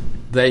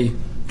 They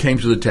came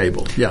to the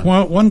table. Yeah.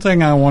 Well,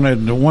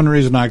 one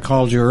reason I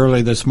called you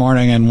early this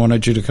morning and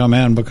wanted you to come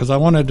in, because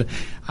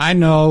I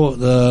know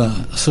the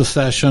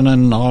secession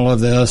and all of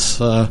this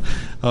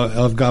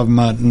of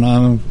government,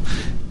 and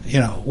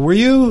were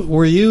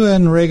you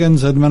in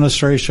Reagan's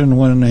administration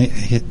when he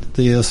hit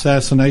the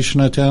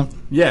assassination attempt?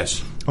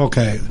 Yes.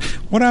 Okay.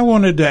 What I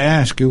wanted to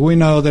ask you, we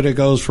know that it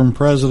goes from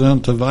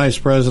president to vice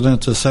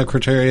president to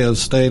secretary of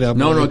state.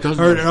 No, it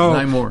doesn't. Not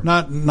anymore.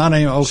 Not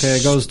anymore. Okay,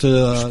 it goes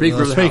to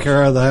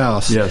Speaker of the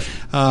House. Yes.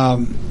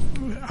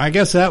 I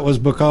guess that was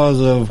because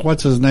of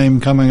what's his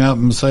name coming up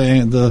and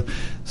saying the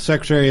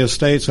Secretary of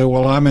State said,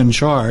 "Well, I'm in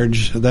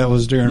charge." That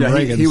was during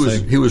Reagan's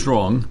thing. He was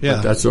wrong. Yeah,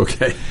 but that's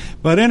okay.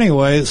 But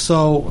anyway,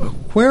 so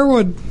where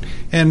would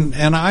and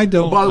I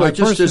don't. By the way,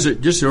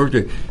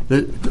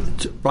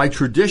 by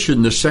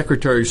tradition, the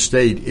Secretary of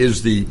State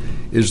is the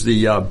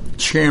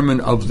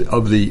chairman of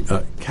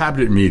the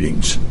cabinet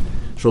meetings.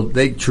 So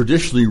they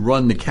traditionally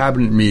run the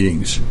cabinet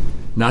meetings.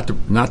 Not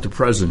the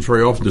president.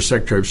 Very often, the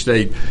Secretary of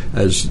State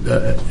as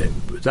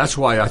that's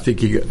why I think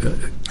he.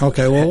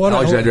 Okay, well,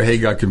 Alexander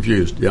Haig got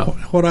confused. Yeah.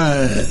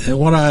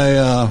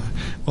 Well,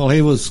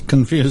 he was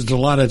confused a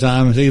lot of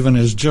times, even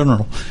as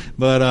general.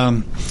 But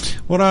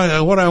what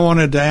I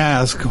wanted to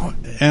ask,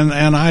 and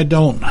I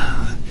don't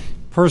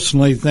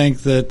personally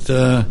think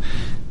that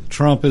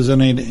Trump is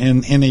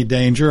in any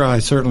danger. I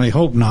certainly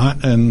hope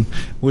not. And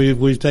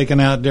we've taken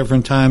out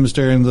different times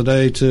during the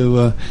day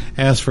to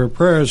ask for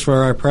prayers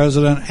for our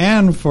president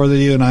and for the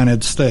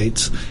United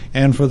States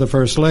and for the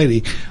First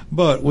Lady.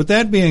 But with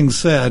that being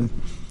said,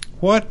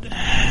 what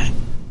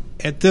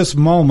at this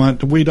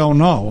moment we don't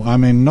know. I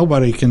mean,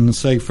 nobody can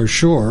say for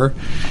sure.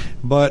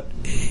 But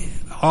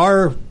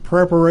our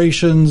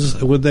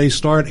preparations, would they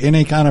start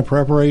any kind of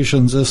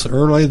preparations this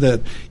early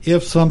that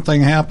if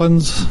something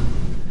happens?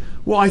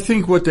 Well, I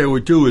think what they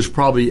would do is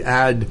probably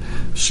add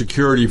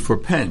security for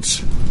Pence,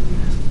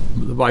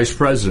 the vice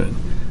president.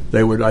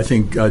 They would, I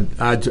think,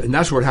 add, and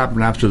that's what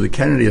happened after the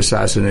Kennedy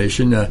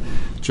assassination.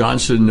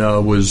 Johnson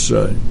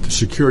the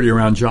security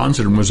around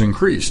Johnson was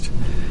increased,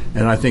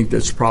 and I think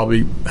that's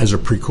probably as a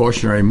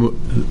precautionary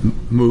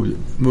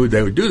move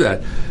they would do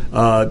that.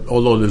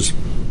 Although there's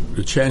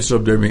the chance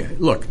of there being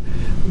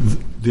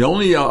the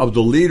only of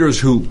the leaders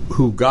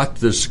who got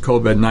this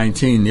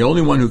COVID-19, the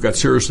only one who got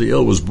seriously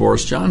ill was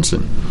Boris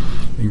Johnson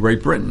in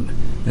Great Britain,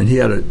 and he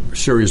had a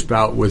serious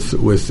bout with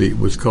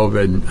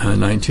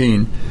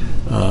COVID-19.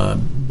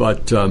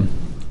 But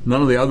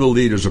none of the other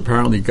leaders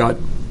apparently got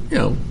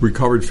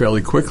recovered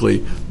fairly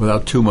quickly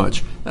without too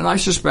much. And I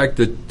suspect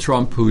that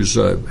Trump, who's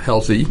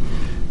healthy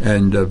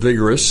and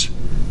vigorous,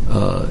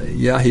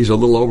 he's a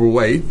little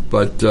overweight,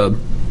 but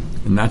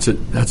and that's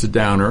a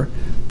downer.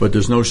 But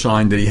there's no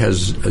sign that he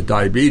has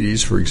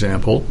diabetes, for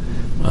example,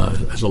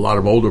 as a lot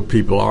of older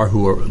people are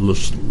who are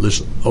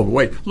less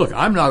overweight. Look,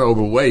 I'm not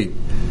overweight.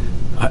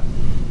 I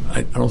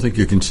don't think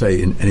you can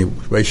say in any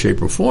way,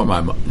 shape, or form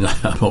I'm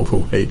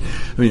overweight.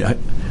 I mean,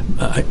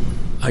 I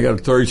got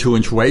a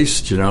 32-inch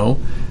waist,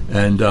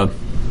 and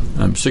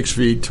I'm 6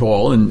 feet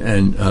tall,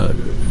 and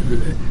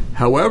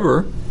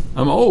however,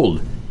 I'm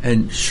old.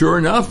 And sure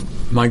enough,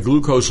 my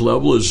glucose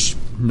level is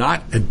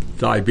not at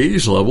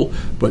diabetes level,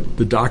 but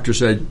the doctor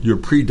said you're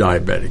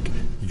pre-diabetic.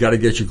 You got to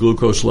get your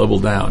glucose level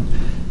down,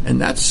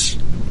 and it's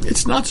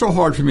not so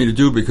hard for me to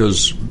do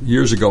because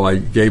years ago I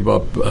gave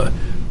up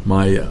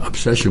my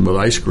obsession with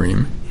ice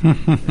cream.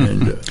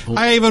 And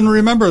I even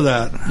remember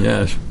that.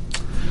 Yes.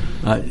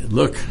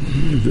 Look,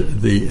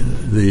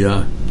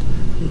 the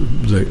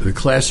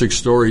classic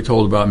story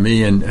told about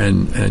me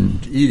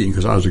and eating,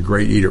 because I was a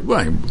great eater.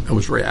 Well, I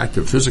was very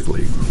active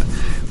physically.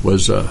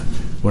 Was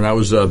when I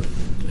was a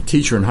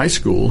teacher in high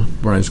school,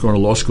 when I was going to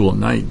law school at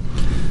night,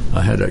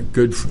 I had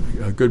good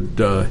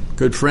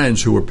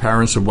friends who were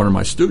parents of one of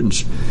my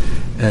students,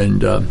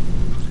 and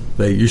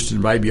they used to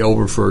invite me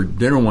over for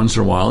dinner once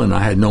in a while, and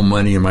I had no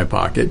money in my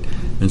pocket,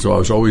 and so I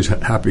was always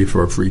happy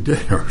for a free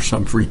dinner or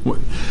some free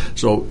one.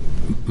 So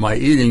my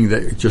eating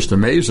that just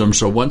amazed them.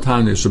 So one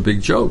time there's a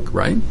big joke,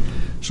 right?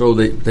 So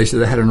they said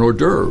they had an hors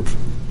d'oeuvre.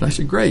 And I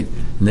said, great.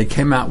 And they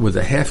came out with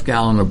a half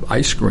gallon of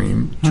ice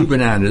cream, 2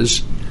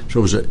 bananas. So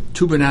it was a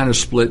 2 banana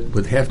split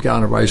with half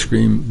gallon of ice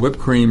cream, whipped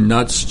cream,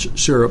 nuts,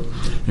 syrup,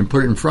 and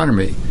put it in front of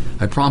me.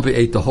 I promptly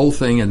ate the whole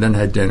thing and then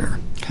had dinner.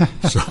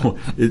 So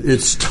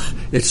it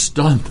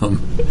stunned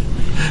them.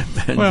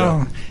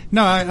 And,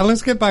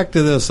 let's get back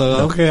to this.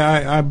 Okay,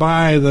 I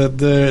buy that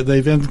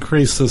they've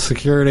increased the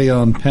security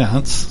on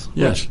Pence.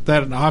 Yes.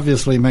 That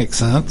obviously makes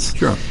sense.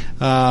 Sure.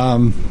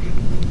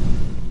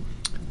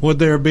 Would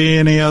there be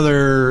any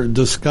other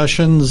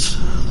discussions?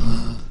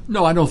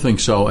 No, I don't think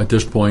so at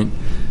this point.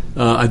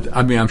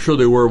 I mean, I'm sure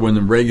there were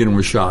when Reagan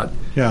was shot,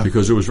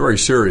 because it was very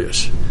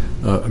serious.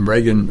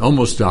 Reagan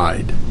almost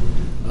died.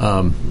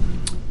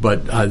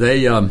 But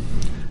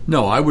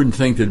no, I wouldn't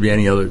think there'd be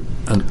any other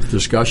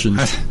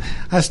discussions.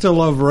 I still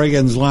love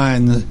Reagan's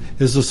line,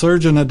 is the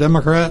surgeon a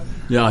Democrat?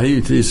 Yeah,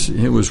 he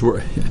was.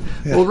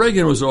 Well,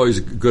 Reagan was always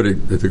good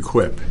at the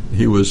quip.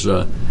 He was.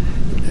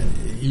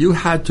 You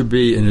had to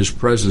be in his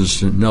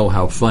presence to know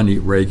how funny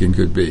Reagan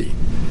could be.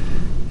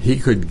 He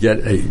could get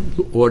a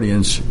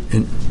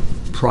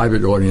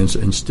private audience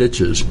in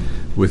stitches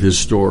with his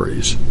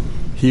stories.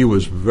 He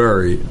was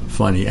very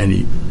funny, and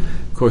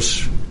of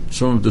course,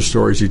 some of the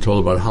stories he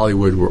told about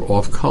Hollywood were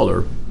off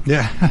color,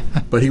 Yeah.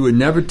 But he would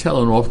never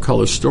tell an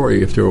off-color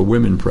story if there were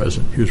women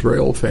present. He was very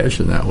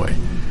old-fashioned that way.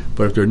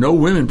 But if there are no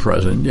women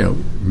present,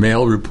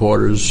 male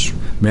reporters,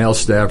 male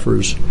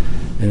staffers,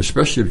 and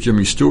especially if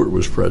Jimmy Stewart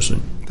was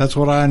present. That's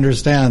what I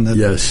understand.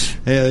 Yes.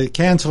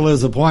 Cancel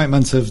his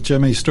appointments if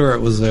Jimmy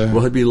Stewart was there.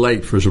 Well, he'd be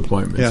late for his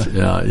appointments.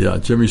 Yeah.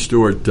 Jimmy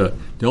Stewart, the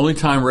only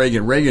time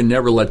Reagan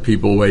never let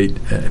people wait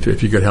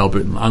if you could help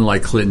it,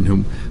 unlike Clinton,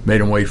 who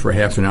made him wait for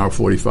half an hour,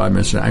 45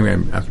 minutes. I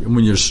mean,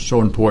 when you're so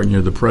important,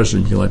 you're the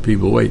president, you let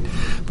people wait.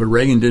 But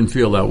Reagan didn't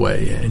feel that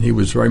way, and he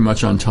was very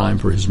much on time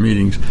for his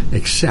meetings,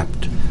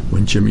 except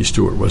when Jimmy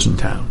Stewart was in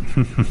town.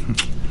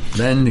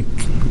 Then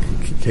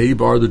Katie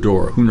barred the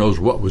door. Who knows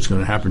what was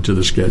going to happen to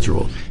the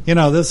schedule?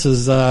 This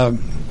is,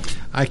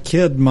 I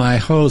kid my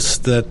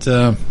host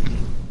that,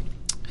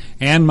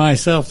 and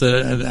myself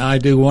that I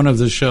do one of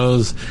the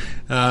shows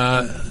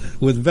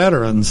with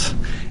veterans.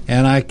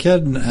 And I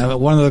kid,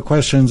 one of the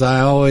questions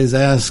I always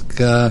ask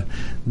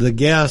the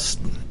guest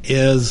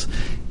is,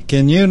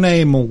 can you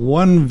name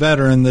one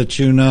veteran that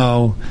you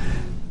know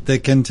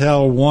that can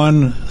tell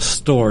one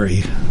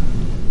story?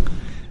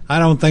 I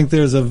don't think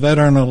there's a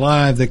veteran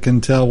alive that can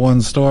tell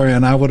one story,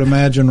 and I would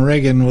imagine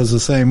Reagan was the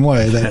same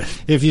way. That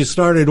if you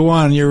started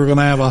one, you were going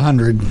to have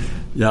 100.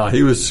 Yeah,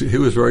 he was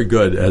very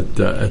good at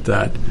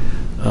that.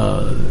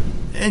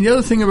 And the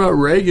other thing about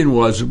Reagan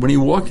was when he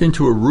walked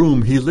into a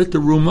room, he lit the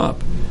room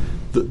up.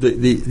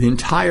 The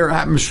entire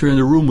atmosphere in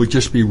the room would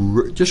just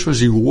as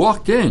he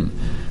walked in,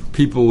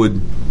 people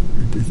would.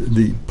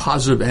 The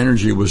positive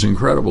energy was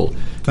incredible.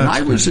 And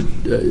I was at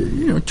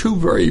two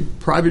very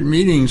private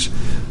meetings.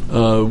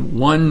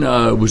 One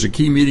was a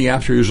key meeting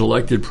after he was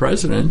elected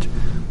president,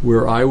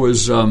 where I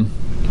was one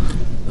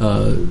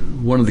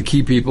of the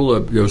key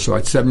people. So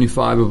at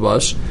 75 of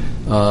us,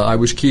 I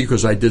was key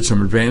because I did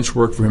some advance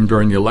work for him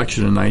during the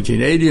election in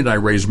 1980, and I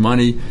raised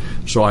money.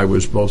 So I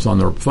was both on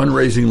the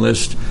fundraising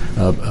list,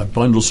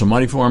 bundled some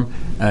money for him,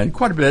 and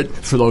quite a bit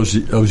for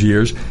those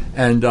years,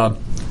 and.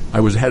 I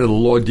was head of the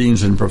law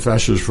deans and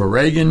professors for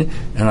Reagan,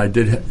 and I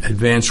did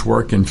advanced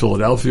work in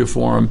Philadelphia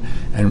for him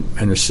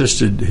and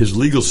assisted his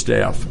legal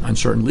staff on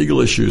certain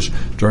legal issues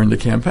during the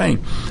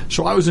campaign.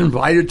 So I was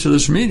invited to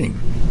this meeting.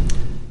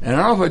 And I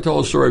don't know if I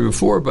told the story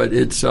before, but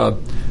it's a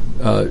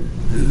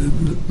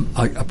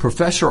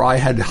professor I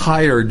had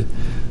hired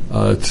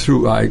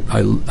through I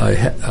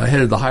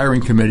headed the hiring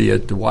committee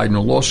at the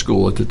Widener Law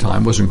School at the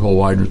time. It wasn't called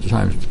Widener at the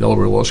time.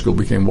 Delaware Law School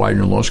became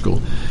Widener Law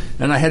School.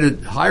 And I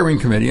headed hiring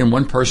committee, and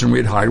one person we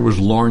had hired was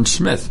Lawrence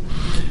Smith.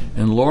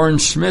 And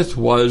Lawrence Smith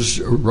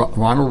was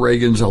Ronald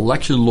Reagan's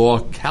election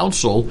law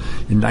counsel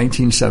in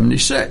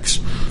 1976.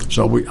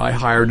 So I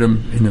hired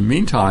him in the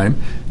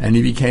meantime, and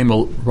he became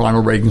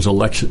Ronald Reagan's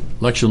election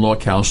law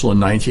counsel in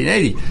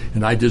 1980.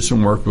 And I did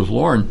some work with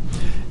Lauren.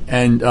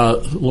 And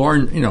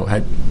Lauren,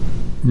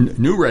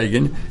 knew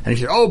Reagan, and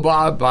he said, "Oh,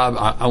 Bob,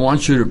 I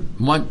want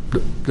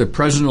the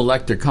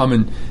president-elect to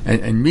come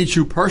and meet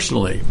you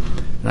personally."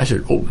 And I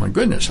said, "Oh, my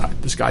goodness,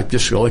 this guy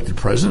just elected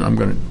president. I'm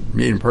going to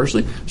meet him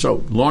personally."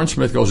 So Lawrence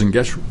Smith goes and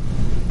gets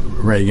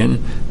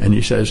Reagan, and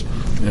he says,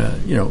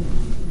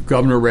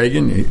 Governor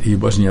Reagan, he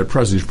wasn't yet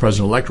president, he was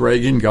President-elect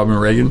Reagan,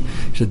 Governor Reagan.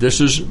 He said, "This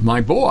is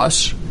my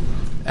boss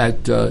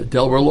at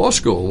Delaware Law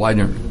School,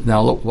 Widener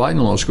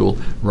Law School,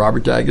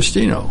 Robert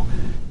D'Agostino."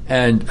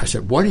 And I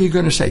said, "What are you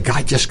going to say?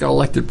 Guy just got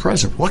elected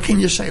president. What can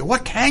you say?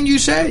 What can you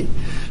say?"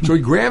 So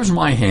he grabs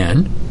my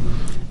hand,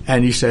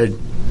 and he said,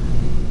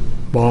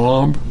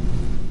 "Bob,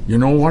 you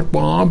know what,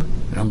 Bob?"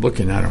 And I'm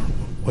looking at him.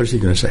 What is he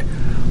going to say?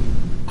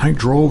 "I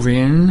drove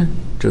in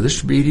to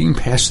this meeting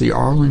past the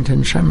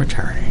Arlington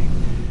Cemetery.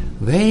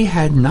 They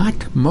had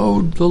not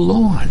mowed the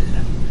lawn.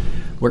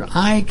 When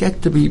I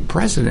get to be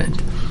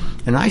president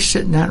and I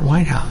sit in that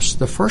White House,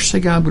 the first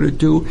thing I'm going to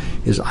do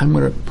is I'm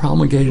going to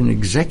promulgate an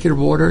executive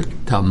order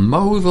to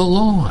mow the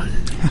lawn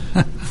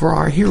for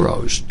our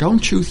heroes.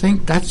 Don't you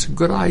think that's a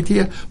good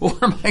idea?" Well,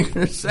 what am I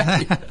going to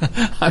say?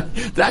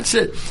 That's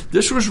it.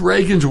 This was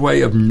Reagan's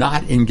way of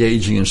not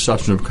engaging in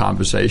substantive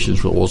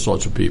conversations with all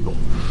sorts of people.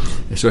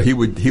 So he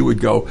would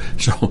go.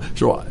 So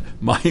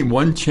my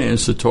one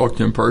chance to talk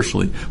to him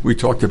personally, we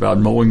talked about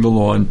mowing the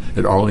lawn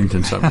at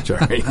Arlington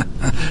Cemetery.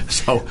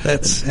 So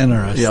that's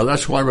interesting. Yeah,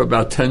 that's one of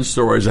about 10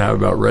 stories I have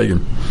about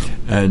Reagan,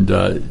 and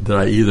that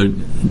I either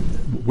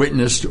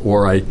witnessed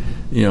or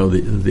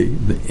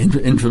the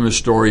infamous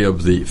story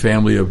of the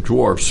family of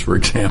dwarfs, for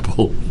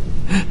example,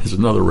 is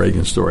another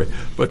Reagan story.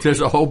 But there's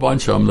a whole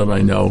bunch of them that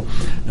I know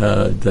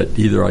that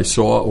either I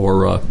saw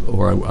or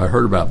I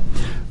heard about.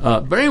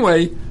 But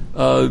anyway.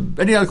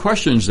 Any other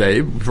questions,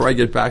 Dave, before I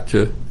get back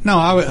to... No,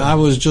 I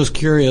was just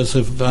curious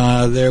if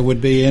there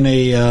would be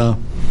any, all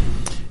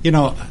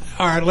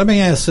right, let me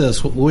ask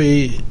this.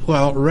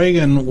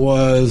 Reagan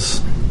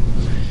was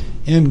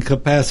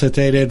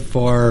incapacitated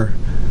for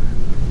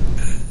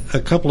a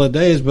couple of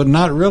days, but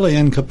not really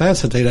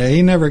incapacitated.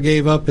 He never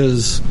gave up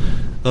his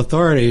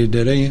authority,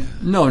 did he?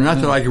 No, not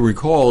that I can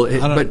recall.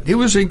 But he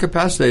was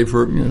incapacitated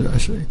for.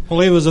 Well,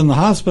 he was in the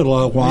hospital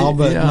a while,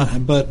 but yeah.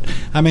 But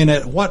I mean,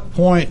 at what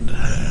point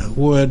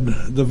would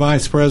the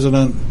vice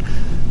president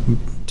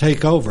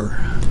take over?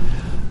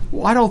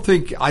 Well,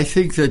 I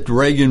think that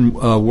Reagan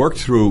worked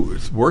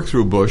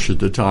through Bush at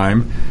the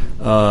time,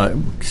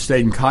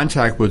 stayed in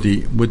contact with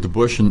the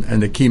Bush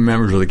and the key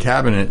members of the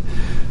cabinet.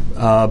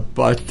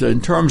 But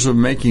in terms of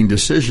making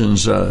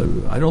decisions,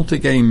 I don't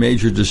think any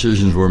major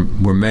decisions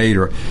were made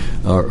or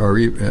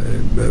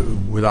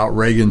without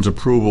Reagan's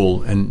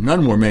approval, and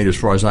none were made as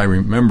far as I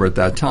remember at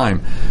that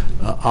time.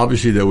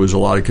 Obviously, there was a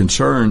lot of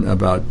concern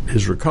about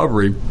his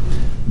recovery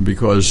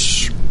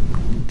because,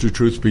 the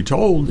truth be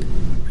told,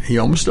 he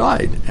almost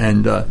died,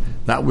 and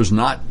that was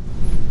not.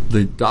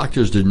 The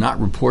doctors did not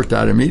report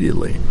that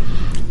immediately.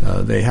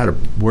 They had to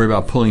worry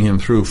about pulling him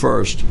through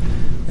first,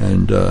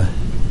 and of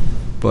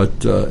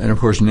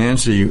course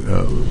Nancy,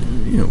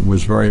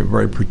 was very,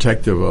 very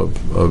protective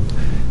of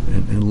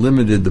and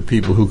limited the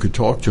people who could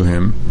talk to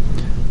him.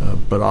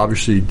 But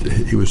obviously,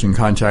 he was in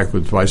contact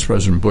with Vice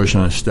President Bush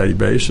on a steady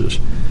basis,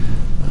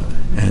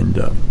 and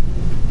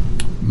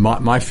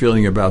my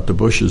feeling about the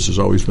Bushes has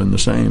always been the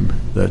same.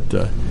 That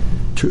the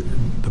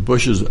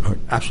Bushes are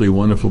absolutely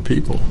wonderful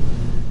people,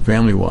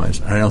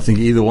 family-wise. I don't think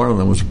either one of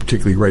them was a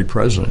particularly great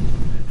president,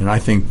 and I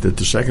think that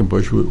the second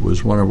Bush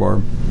was one of our,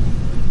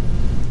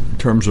 in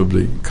terms of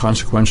the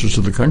consequences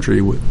to the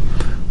country,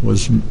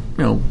 was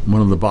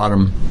one of the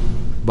bottom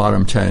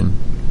 10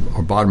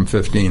 or bottom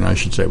 15, I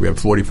should say. We have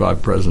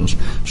 45 presidents,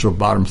 so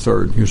bottom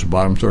third. He was a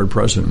bottom third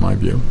president, in my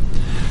view.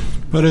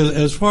 But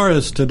as far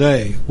as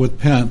today with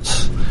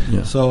Pence,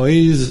 so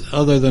he's,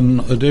 other than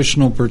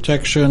additional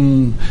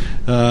protection,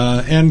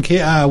 and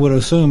I would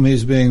assume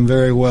he's being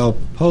very well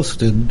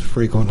posted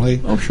frequently.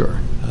 Oh, sure.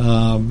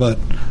 But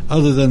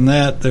other than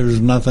that,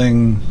 there's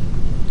nothing.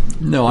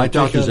 No, I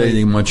doubt there's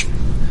anything much,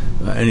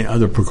 any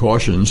other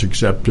precautions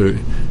except to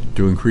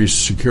increase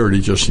security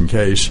just in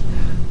case.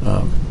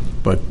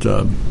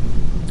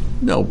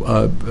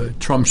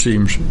 Trump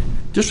seems,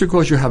 just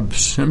because you have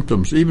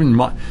symptoms, even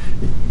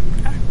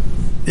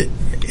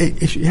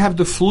if you have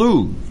the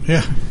flu,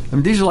 I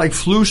mean, these are like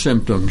flu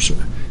symptoms,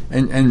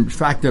 and in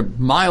fact, they're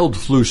mild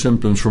flu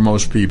symptoms for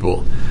most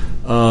people.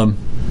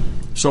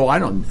 So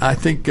I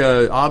think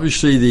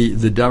obviously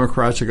the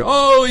Democrats are going,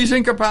 oh, he's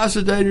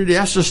incapacitated, he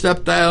has to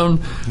step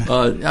down.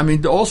 I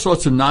mean, all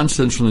sorts of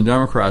nonsense from the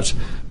Democrats.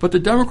 But the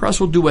Democrats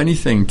will do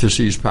anything to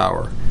seize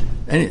power.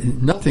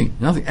 And nothing.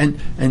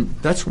 And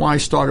that's why I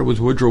started with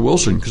Woodrow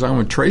Wilson, because I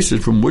want to trace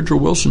it from Woodrow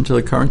Wilson to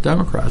the current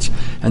Democrats.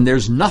 And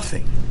there's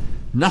nothing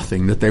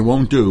that they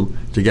won't do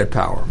to get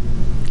power.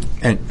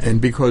 And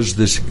because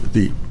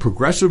the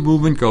progressive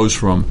movement goes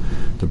from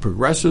the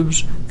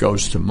progressives,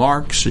 goes to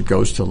Marx, it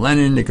goes to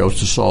Lenin, it goes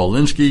to Saul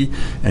Alinsky,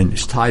 and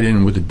it's tied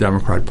in with the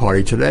Democrat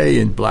Party today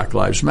and Black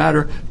Lives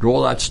Matter and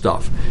all that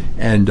stuff.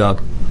 And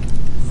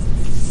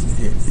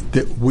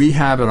we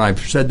have, and I've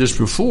said this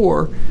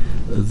before,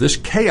 this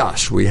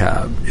chaos we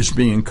have is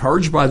being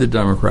encouraged by the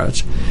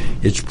Democrats.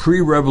 It's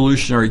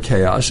pre-revolutionary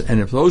chaos,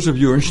 and if those of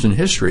you are interested in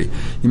history,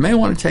 you may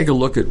want to take a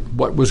look at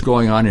what was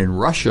going on in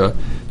Russia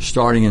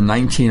starting in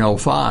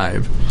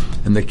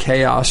 1905, and the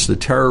chaos, the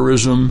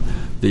terrorism,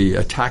 the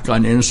attack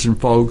on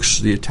innocent folks,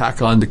 the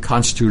attack on the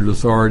constituted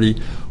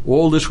authority.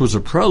 All this was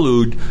a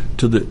prelude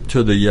to the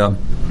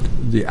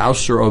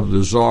ouster of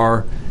the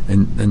Tsar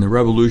and the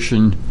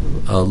revolution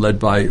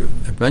led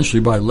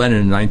eventually by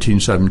Lenin in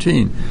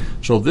 1917.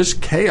 So this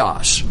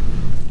chaos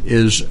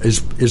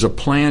is a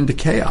planned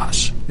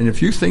chaos. And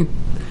if you think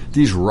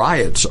these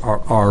riots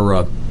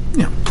are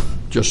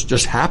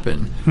just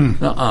happen,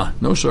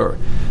 no sir.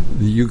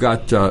 You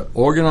got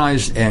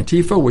organized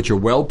Antifa, which are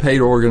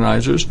well-paid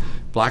organizers.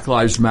 Black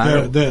Lives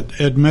Matter that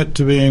admit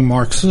to being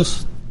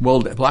Marxist. Well,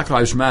 Black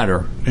Lives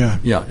Matter. Yeah.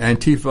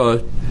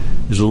 Antifa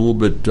is a little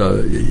bit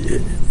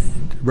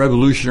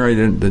revolutionary,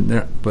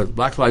 but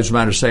Black Lives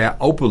Matter say they're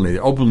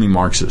openly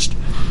Marxist,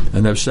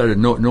 and they've said it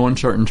no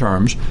uncertain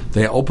terms.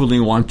 They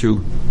openly want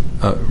to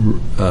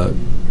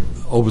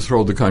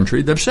overthrow the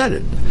country. They've said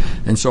it,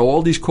 and so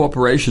all these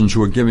corporations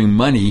who are giving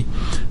money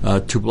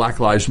to Black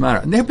Lives Matter,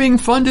 and they're being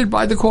funded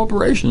by the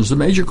corporations, the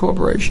major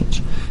corporations.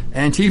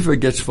 Antifa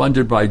gets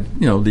funded by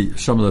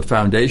some of the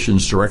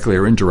foundations, directly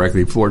or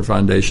indirectly: Ford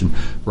Foundation,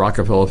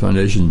 Rockefeller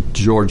Foundation,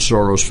 George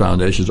Soros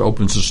foundations,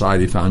 Open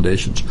Society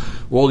foundations.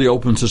 All the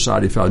Open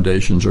Society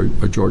foundations are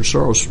George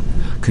Soros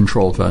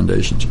controlled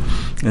foundations,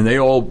 and they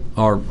all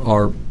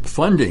are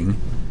funding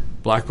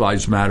Black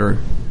Lives Matter.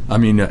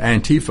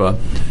 Antifa,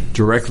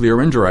 directly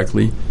or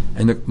indirectly,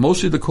 and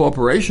mostly the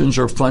corporations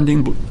are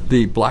funding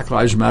the Black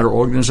Lives Matter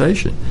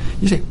organization.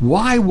 You say,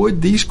 why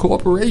would these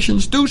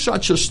corporations do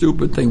such a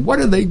stupid thing? What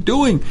are they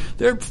doing?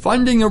 They're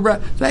funding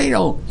they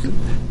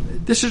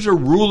don't. This is a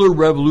ruler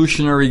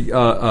revolutionary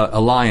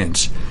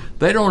alliance.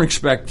 They don't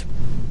expect.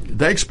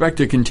 They expect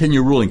to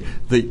continue ruling.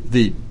 We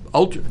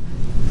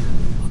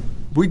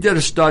did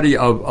a study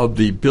of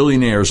the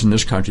billionaires in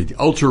this country, the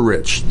ultra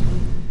rich.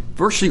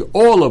 Virtually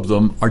all of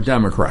them are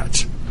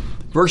Democrats.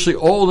 Virtually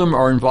all of them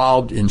are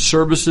involved in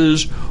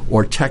services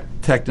or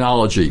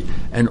technology.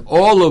 And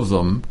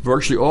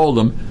virtually all of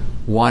them,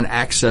 want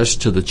access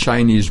to the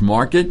Chinese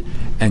market.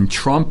 And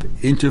Trump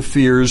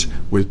interferes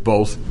with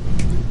both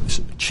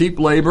cheap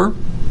labor,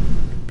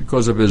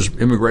 because of his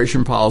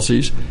immigration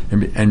policies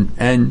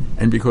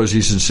and because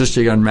he's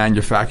insisting on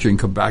manufacturing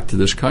come back to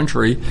this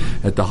country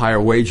at the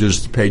higher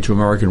wages paid to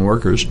American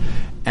workers,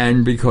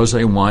 and because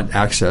they want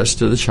access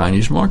to the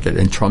Chinese market,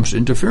 and Trump's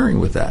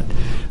interfering with that.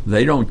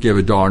 They don't give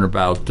a darn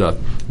about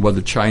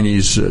whether China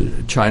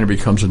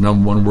becomes the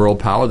number one world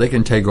power. They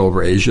can take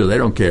over Asia. They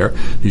don't care.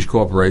 These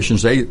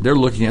corporations, they're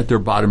looking at their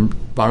bottom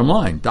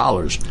line,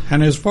 dollars.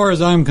 And as far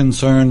as I'm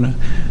concerned,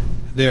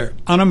 they're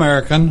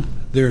un-American,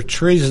 they're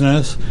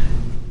treasonous,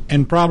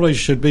 and probably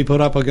should be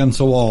put up against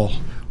the wall.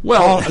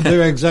 Well,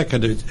 they're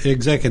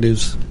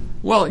executives.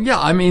 Well, yeah,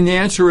 I mean, the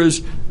answer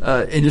is,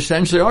 in a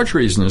sense, they are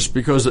treasonous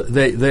because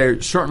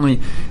they're certainly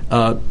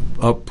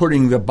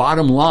putting the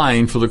bottom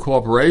line for the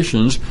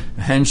corporations,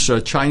 hence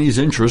Chinese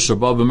interests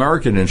above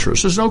American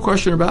interests. There's no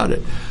question about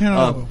it. You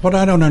know, what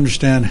I don't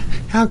understand,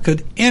 how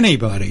could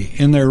anybody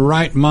in their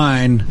right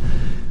mind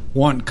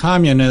want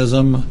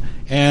communism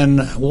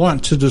and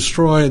want to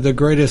destroy the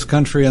greatest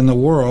country in the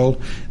world,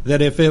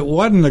 that if it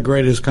wasn't the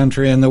greatest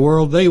country in the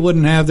world, they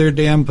wouldn't have their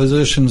damn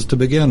positions to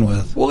begin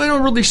with? Well, they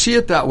don't really see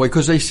it that way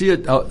because they see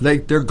it,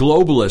 they're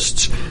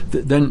globalists.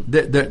 Then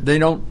they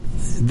don't.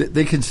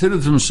 They consider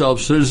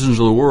themselves citizens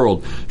of the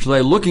world, so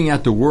they're looking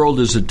at the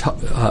world as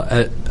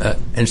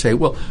and say,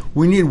 well,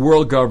 we need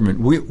world government.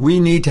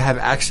 We need to have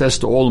access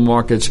to all the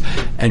markets,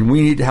 and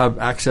we need to have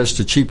access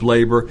to cheap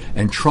labor,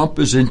 and Trump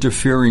is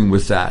interfering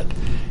with that.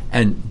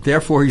 And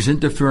therefore, he's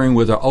interfering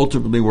with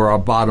ultimately our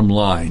bottom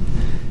line.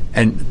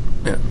 And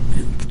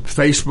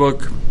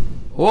Facebook,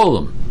 all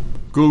of them,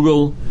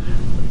 Google,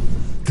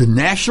 the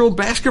National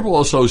Basketball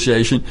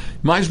Association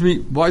might as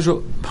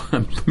well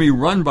be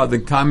run by the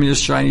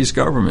Communist Chinese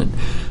government.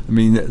 I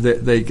mean,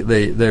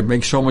 they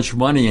make so much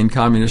money in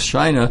Communist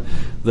China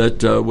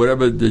that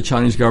whatever the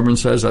Chinese government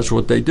says, that's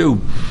what they do.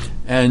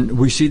 And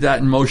we see that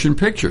in motion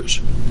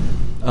pictures.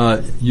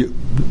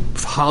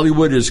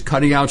 Hollywood is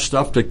cutting out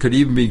stuff that could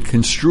even be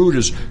construed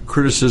as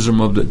criticism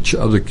of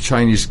the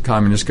Chinese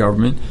Communist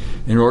government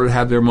in order to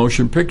have their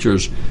motion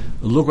pictures.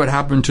 Look what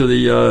happened to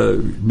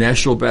the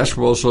National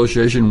Basketball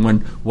Association when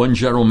one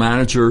general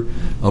manager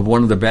of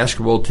one of the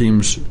basketball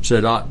teams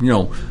said,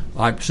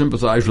 I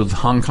sympathize with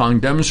Hong Kong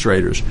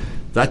demonstrators.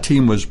 That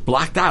team was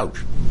blacked out,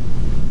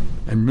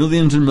 and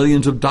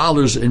millions of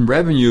dollars in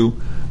revenue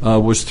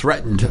was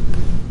threatened.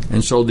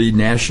 And so the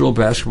National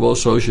Basketball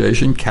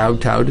Association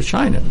kowtowed to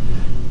China.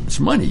 It's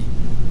money.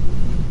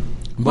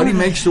 Money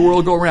makes the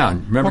world go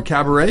round. Remember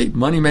Cabaret?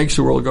 Money makes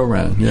the world go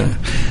round. Yeah.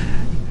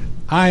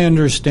 I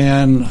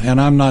understand, and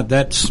I'm not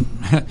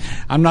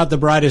the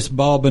brightest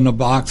bulb in the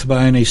box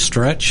by any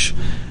stretch,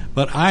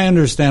 but I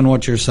understand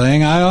what you're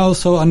saying. I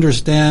also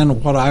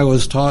understand what I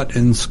was taught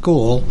in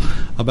school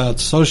about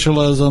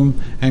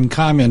socialism and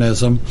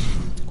communism,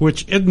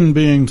 which isn't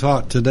being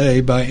taught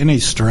today by any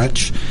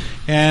stretch.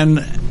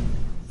 And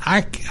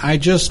I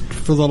just,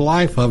 for the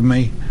life of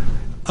me,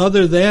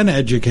 other than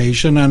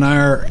education and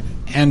our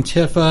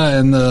Antifa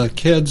and the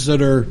kids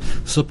that are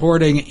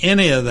supporting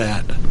any of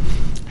that,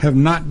 have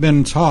not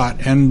been taught.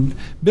 And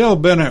Bill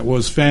Bennett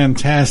was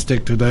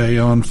fantastic today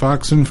on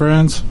Fox and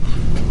Friends.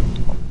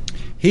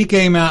 He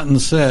came out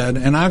and said,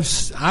 and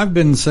I've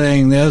been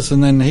saying this,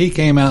 and then he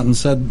came out and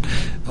said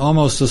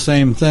almost the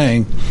same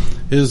thing,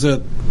 is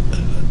that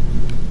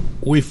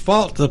we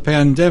fought the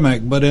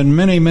pandemic, but in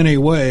many, many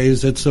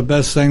ways, it's the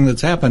best thing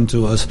that's happened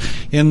to us,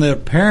 in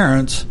that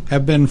parents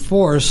have been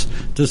forced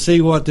to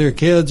see what their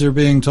kids are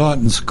being taught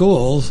in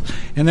schools,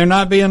 and they're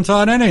not being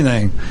taught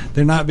anything.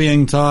 They're not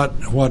being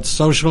taught what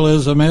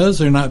socialism is.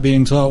 They're not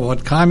being taught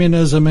what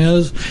communism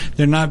is.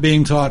 They're not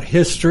being taught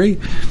history.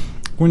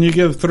 When you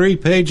give 3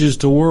 pages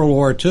to World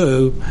War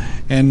II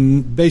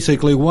and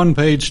basically 1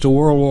 page to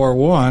World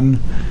War I,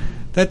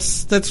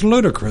 that's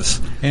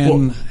ludicrous.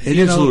 And well, it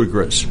is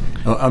ludicrous.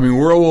 I mean,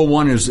 World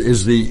War I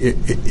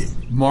is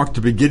marked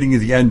the beginning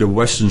of the end of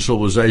Western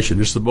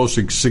civilization. It's the most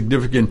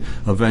significant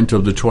event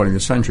of the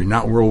 20th century.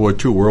 Not World War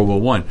II, World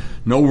War I.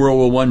 No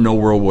World War I, no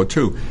World War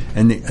II.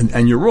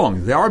 And you're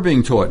wrong. They are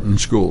being taught in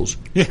schools.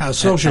 Yeah,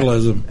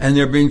 socialism. And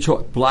they're being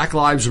taught. Black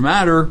Lives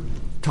Matter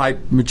type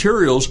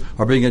materials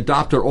are being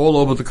adopted all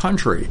over the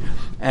country,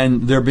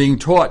 and they're being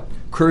taught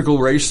critical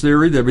race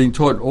theory. They're being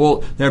taught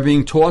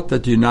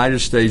that the United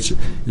States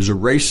is a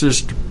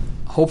racist,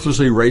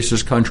 hopelessly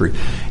racist country.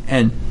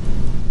 And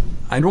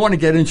I don't want to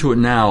get into it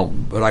now,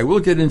 but I will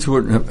get into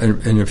it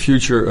in a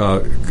future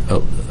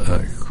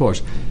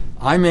course.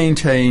 I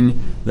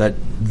maintain that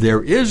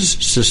there is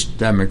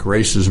systemic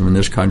racism in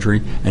this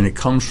country, and it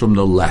comes from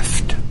the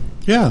left.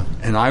 Yeah.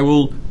 And I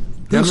will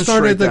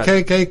demonstrate that. Who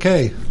started the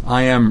KKK?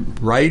 I am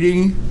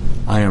writing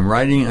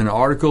an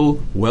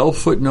article, well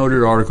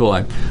footnoted article.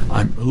 I'm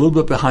a little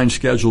bit behind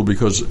schedule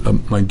because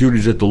my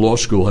duties at the law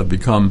school have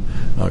become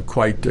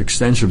quite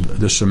extensive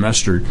this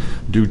semester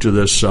due to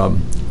this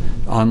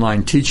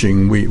online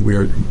teaching.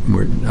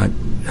 I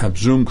have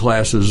Zoom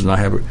classes, and I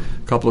have a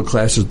couple of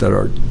classes that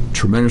are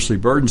tremendously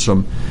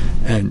burdensome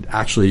and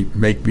actually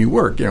make me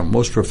work.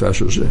 Most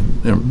professors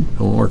don't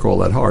work all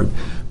that hard,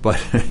 but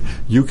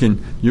you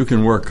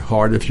can work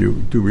hard if you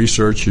do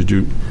research, and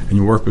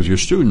you work with your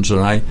students. And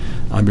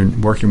I've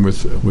been working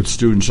with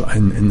students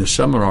in the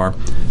seminar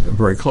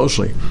very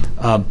closely.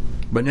 But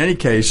in any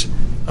case,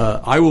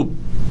 I will.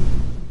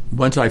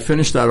 Once I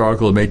finish that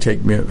article, it may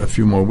take me a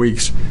few more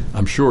weeks.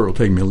 I'm sure it'll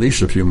take me at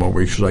least a few more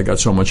weeks because I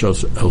got so much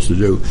else to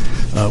do.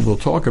 We'll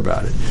talk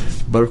about it.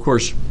 But of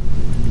course,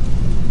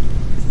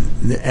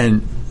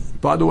 and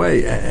by the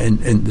way,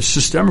 and the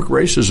systemic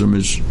racism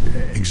is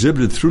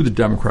exhibited through the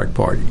Democratic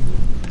Party.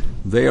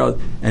 They are,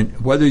 and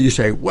whether you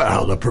say,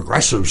 well, the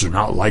progressives are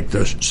not like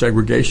the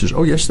segregationists.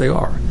 Oh, yes, they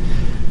are.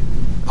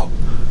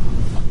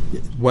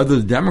 Whether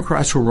the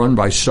Democrats were run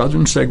by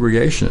Southern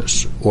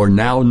segregationists or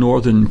now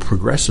Northern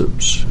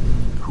progressives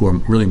who are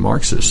really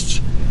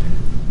Marxists,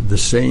 the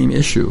same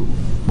issue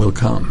will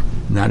come,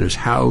 and that is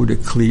how to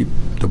keep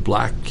the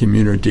black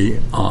community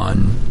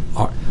on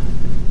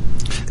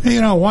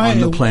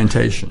the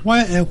plantation.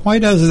 Why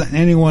doesn't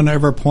anyone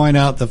ever point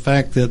out the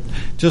fact that,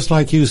 just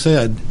like you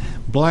said,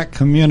 black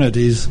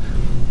communities,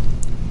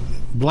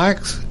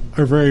 blacks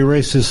are very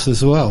racist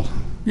as well?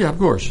 Yeah, of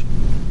course.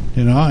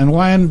 And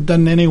why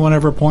doesn't anyone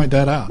ever point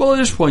that out? Well, I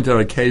just point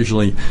out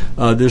occasionally.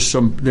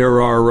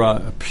 There are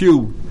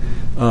Pew,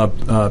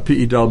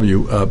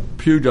 PEW.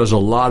 Pew does a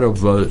lot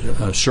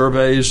of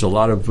surveys, a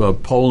lot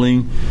of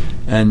polling,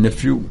 and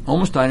if you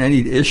almost on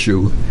any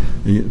issue,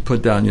 you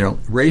put down,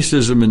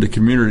 racism in the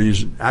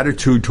communities,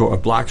 attitude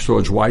toward blacks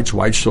towards whites,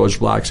 whites towards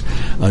blacks,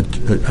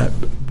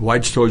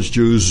 whites towards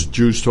Jews,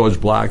 Jews towards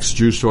blacks,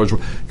 Jews towards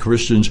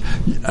Christians.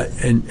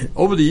 And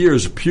over the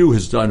years, Pew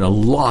has done a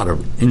lot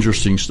of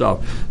interesting stuff.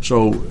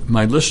 So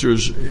my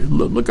listeners,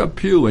 look up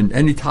Pew and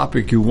any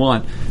topic you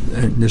want.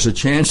 And there's a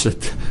chance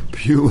that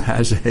Pew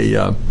has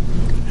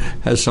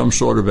some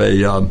sort of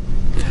a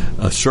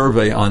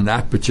survey on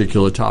that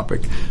particular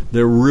topic.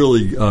 They're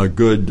really a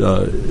good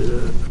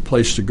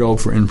place to go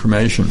for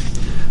information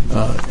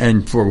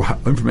and for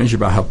information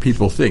about how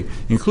people think,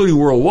 including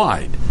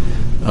worldwide.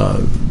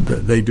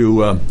 They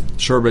do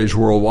surveys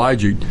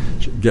worldwide. You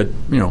get,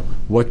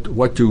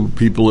 what do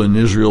people in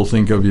Israel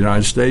think of the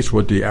United States?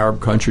 What do the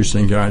Arab countries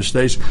think of the United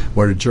States?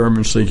 What do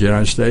Germans think of the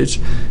United States?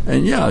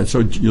 And so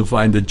you'll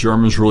find that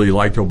Germans really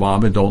liked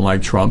Obama, don't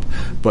like Trump.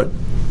 But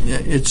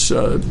it's,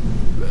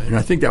 and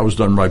I think that was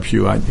done by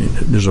Pew.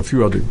 There's a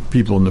few other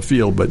people in the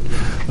field, but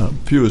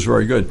Pew is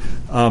very good.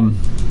 But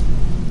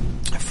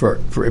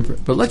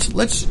let's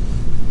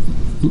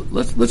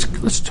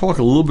talk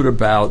a little bit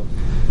about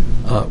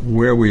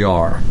where we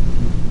are.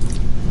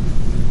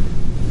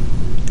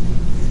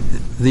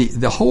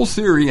 The whole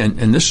theory,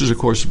 and this is, of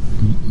course,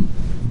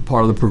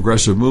 part of the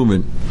progressive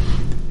movement,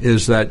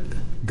 is that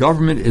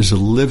government is a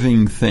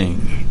living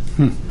thing.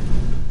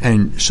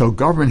 And so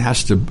government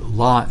has to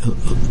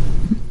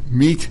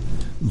meet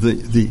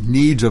the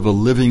needs of a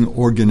living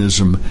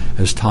organism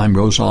as time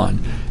goes on.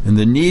 And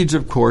the needs,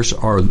 of course,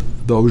 are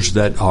those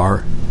that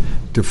are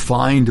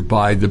defined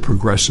by the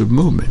progressive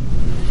movement.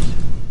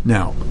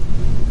 Now,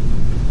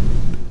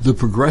 the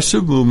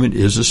progressive movement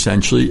is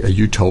essentially a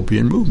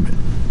utopian movement.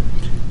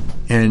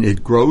 And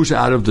it grows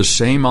out of the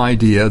same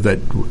idea that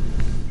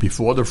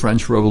before the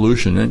French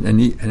Revolution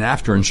and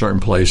after in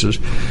certain places,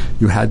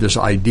 you had this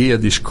idea,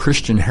 this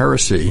Christian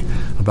heresy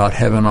about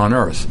heaven on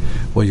earth.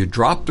 Well, you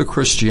drop the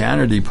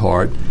Christianity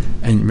part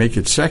and you make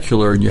it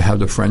secular and you have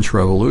the French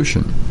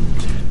Revolution.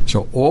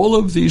 So all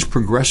of these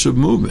progressive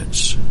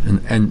movements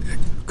and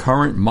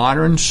current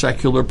modern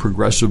secular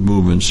progressive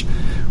movements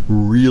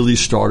really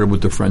started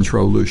with the French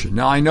Revolution.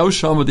 Now, I know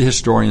some of the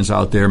historians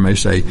out there may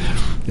say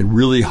it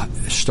really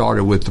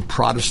started with the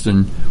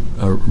Protestant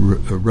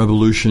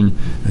Revolution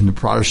and the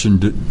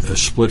Protestant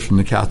split from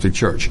the Catholic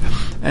Church.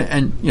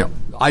 And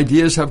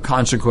ideas have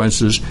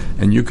consequences,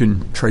 and you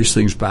can trace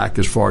things back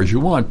as far as you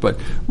want, but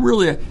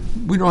really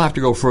we don't have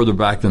to go further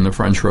back than the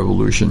French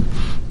Revolution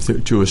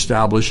to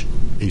establish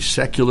a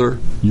secular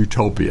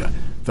utopia.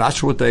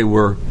 That's what they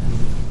were.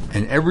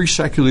 And every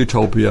secular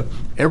utopia,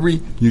 every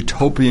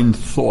utopian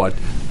thought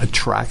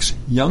attracts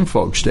young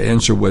folks, to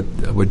answer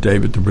what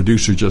David, the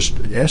producer, just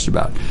asked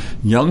about.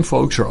 Young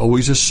folks are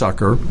always a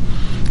sucker.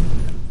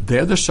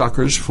 They're the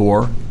suckers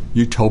for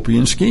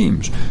utopian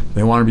schemes.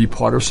 They want to be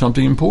part of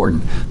something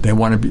important. They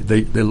want to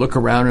be. They look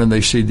around and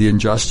they see the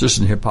injustice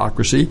and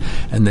hypocrisy,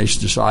 and they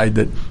decide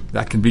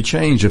that can be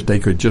changed if they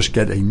could just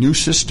get a new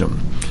system.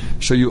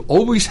 So you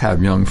always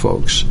have young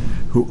folks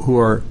who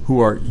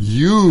are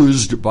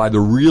used by the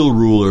real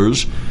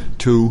rulers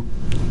to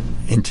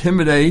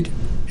intimidate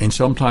and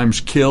sometimes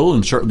kill,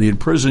 and certainly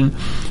imprison,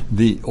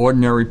 the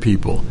ordinary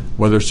people.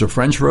 Whether it's the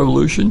French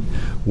Revolution,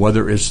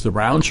 whether it's the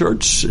brown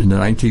shirts in the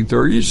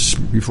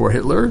 1930s before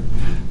Hitler,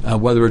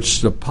 whether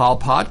it's the Pol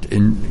Pot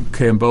in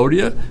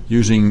Cambodia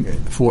using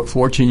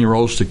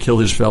 14-year-olds to kill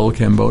his fellow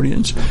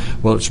Cambodians,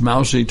 whether it's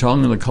Mao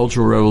Zedong in the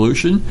Cultural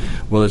Revolution,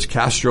 whether it's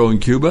Castro in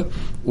Cuba,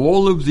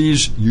 all of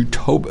these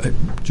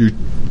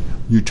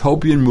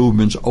utopian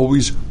movements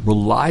always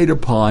relied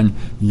upon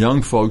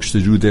young folks to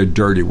do their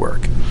dirty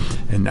work.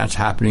 And that's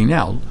happening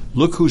now.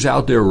 Look who's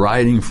out there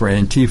rioting for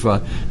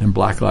Antifa and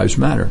Black Lives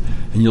Matter.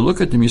 And you look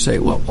at them, you say,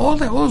 well, all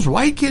those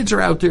white kids are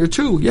out there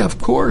too. Yeah, of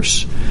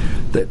course.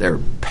 They're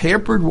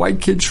pampered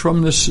white kids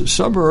from the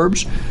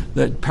suburbs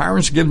that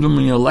parents give them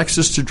a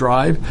Lexus to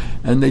drive,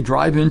 and they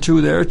drive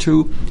into there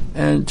to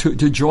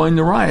join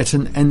the riots.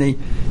 And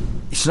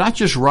it's not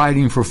just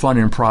rioting for fun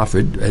and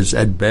profit, as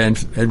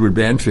Edward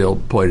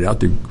Banfield pointed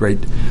out, the great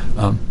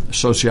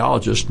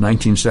sociologist,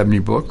 1970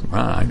 book,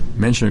 I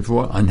mentioned it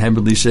before,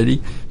 Unheavenly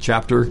City,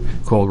 chapter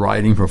called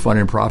Rioting for Fun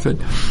and Profit.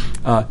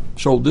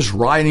 So this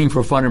rioting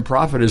for fun and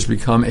profit has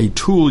become a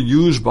tool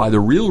used by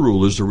the real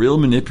rulers, the real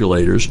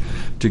manipulators,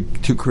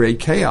 to create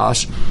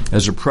chaos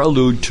as a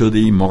prelude to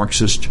the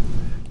Marxist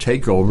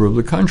takeover of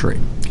the country.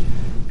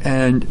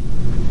 And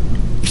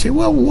you say,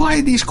 well, why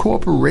are these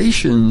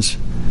corporations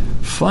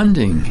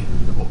funding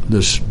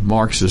this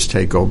Marxist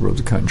takeover of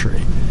the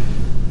country?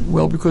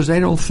 Well, because they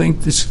don't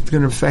think this is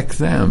going to affect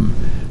them.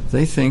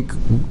 They think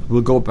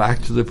we'll go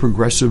back to the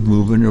progressive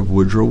movement of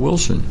Woodrow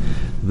Wilson.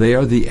 They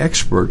are the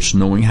experts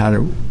knowing how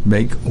to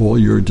make all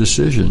your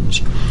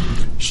decisions.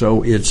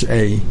 So it's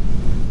a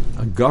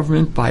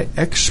government by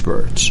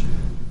experts,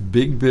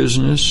 big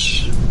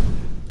business,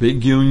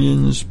 big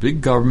unions,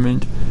 big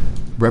government,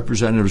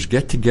 representatives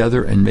get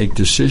together and make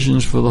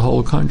decisions for the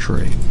whole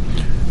country.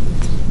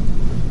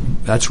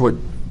 That's what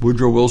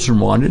Woodrow Wilson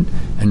wanted,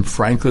 and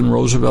Franklin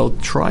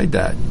Roosevelt tried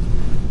that.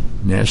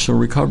 National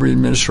Recovery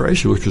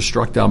Administration, which was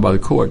struck down by the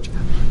court,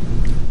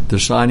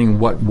 deciding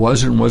what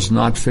was and was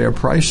not fair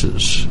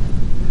prices.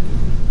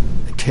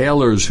 A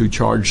tailor who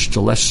charged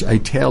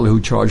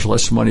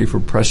less money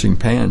for pressing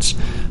pants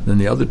than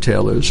the other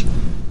tailors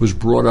was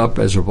brought up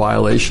as a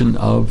violation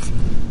of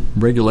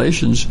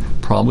regulations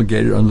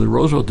promulgated under the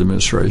Roosevelt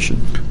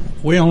administration.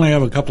 We only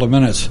have a couple of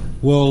minutes.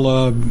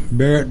 Will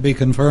Barrett be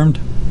confirmed?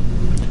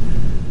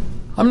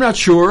 I'm not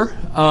sure.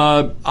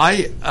 A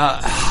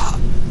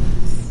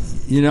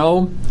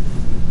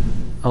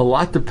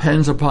lot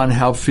depends upon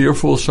how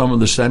fearful some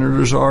of the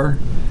senators are,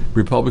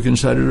 Republican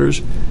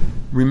senators.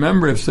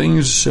 Remember, if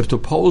the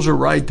polls are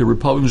right, the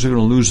Republicans are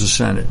going to lose the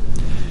Senate.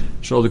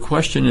 So the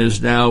question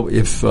is now,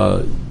 if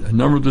a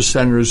number of the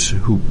senators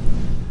who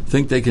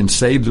think they can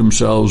save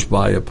themselves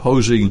by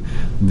opposing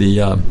the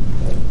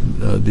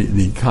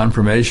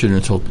confirmation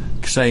until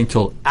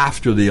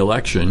after the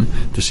election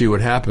to see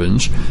what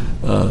happens,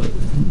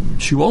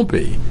 she won't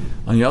be.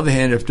 On the other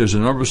hand, if there's a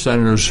number of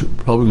senators,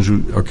 Republicans,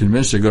 who are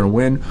convinced they're going to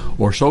win,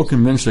 or so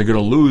convinced they're going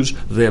to lose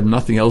that they have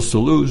nothing else to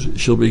lose,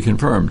 she'll be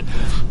confirmed.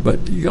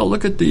 But you got to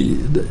look at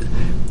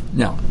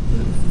now.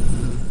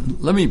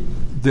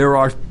 There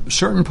are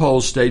certain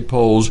polls, state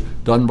polls,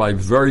 done by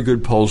very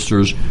good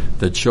pollsters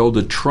that show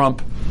that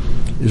Trump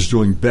is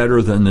doing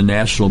better than the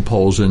national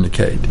polls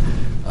indicate,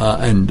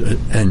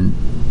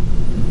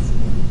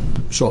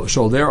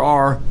 So there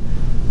are,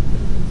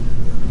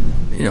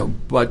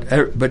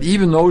 but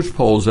even those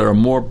polls that are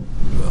more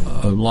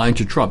aligned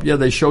to Trump,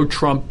 they show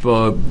Trump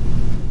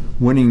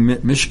winning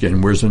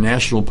Michigan, whereas the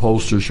national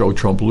pollsters show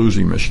Trump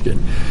losing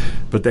Michigan.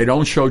 But they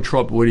don't show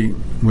Trump winning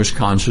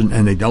Wisconsin,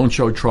 and they don't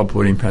show Trump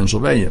winning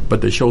Pennsylvania.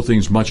 But they show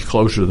things much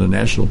closer to the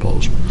national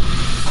polls.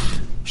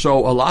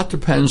 So a lot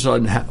depends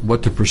on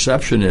what the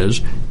perception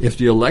is. If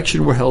the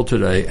election were held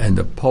today and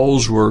the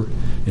polls were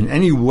in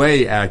any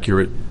way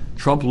accurate,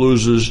 Trump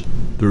loses,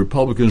 the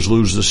Republicans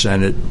lose the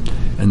Senate,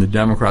 and the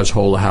Democrats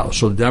hold the House.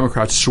 So the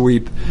Democrats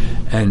sweep,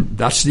 and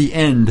that's the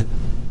end.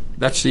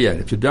 That's the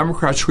end. If the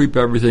Democrats sweep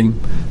everything,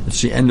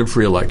 it's the end of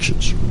free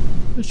elections.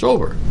 It's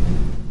over.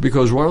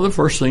 Because one of the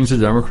first things the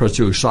Democrats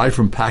do, aside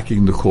from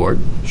packing the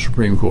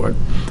Supreme Court,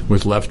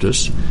 with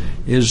leftists,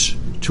 is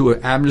to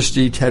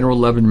amnesty 10 or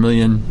 11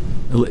 million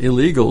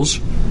illegals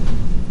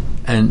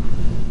and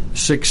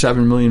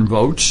 6-7 million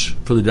votes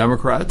for the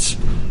Democrats.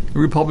 The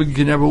Republican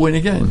can never win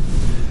again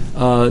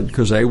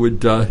because they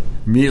would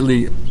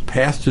immediately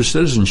path to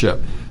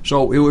citizenship.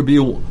 So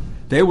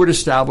they would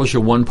establish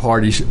a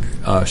one-party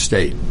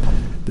state.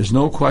 There's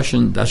no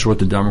question that's what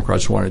the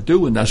Democrats want to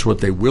do, and that's what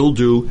they will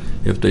do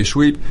if they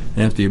sweep.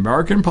 And if the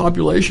American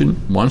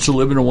population wants to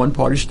live in a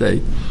one-party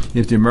state,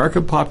 if the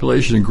American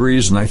population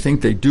agrees, and I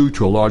think they do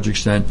to a large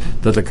extent,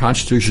 that the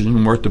Constitution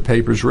isn't worth the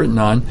paper it's written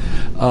on,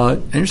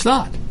 and it's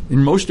not.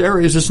 In most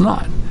areas, it's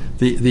not.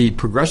 The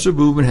progressive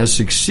movement has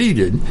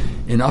succeeded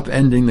in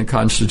upending the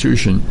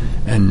Constitution,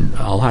 and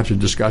I'll have to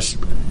discuss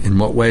in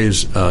what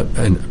ways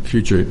in a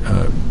future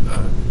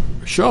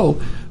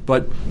show.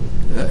 But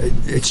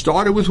it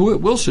started with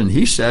Wilson.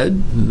 He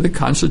said the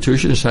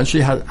Constitution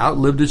essentially had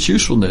outlived its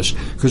usefulness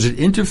because it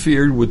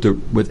interfered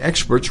with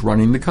experts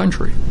running the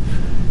country.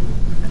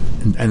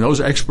 And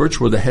those experts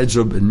were the heads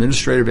of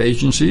administrative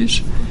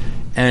agencies,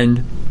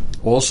 and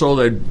also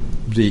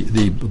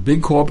the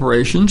big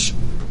corporations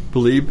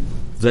believed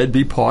they'd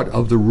be part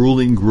of the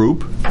ruling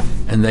group,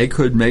 and they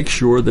could make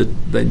sure that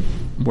they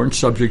weren't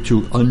subject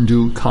to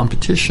undue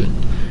competition.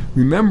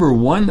 Remember,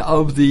 one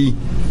of the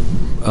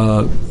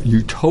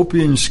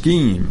utopian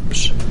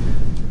schemes,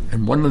 and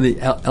one of the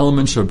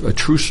elements of a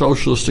true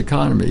socialist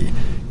economy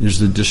is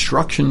the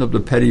destruction of the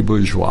petty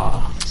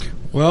bourgeois.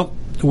 Well,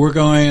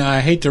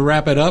 I hate to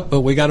wrap it up,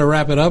 but we got to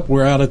wrap it up.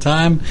 We're out of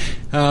time.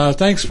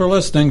 Thanks for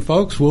listening,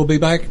 folks. We'll be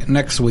back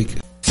next week.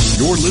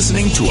 You're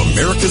listening to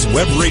America's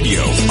Web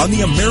Radio on the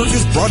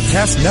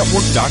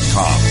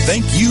AmericasBroadcastNetwork.com.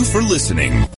 Thank you for listening.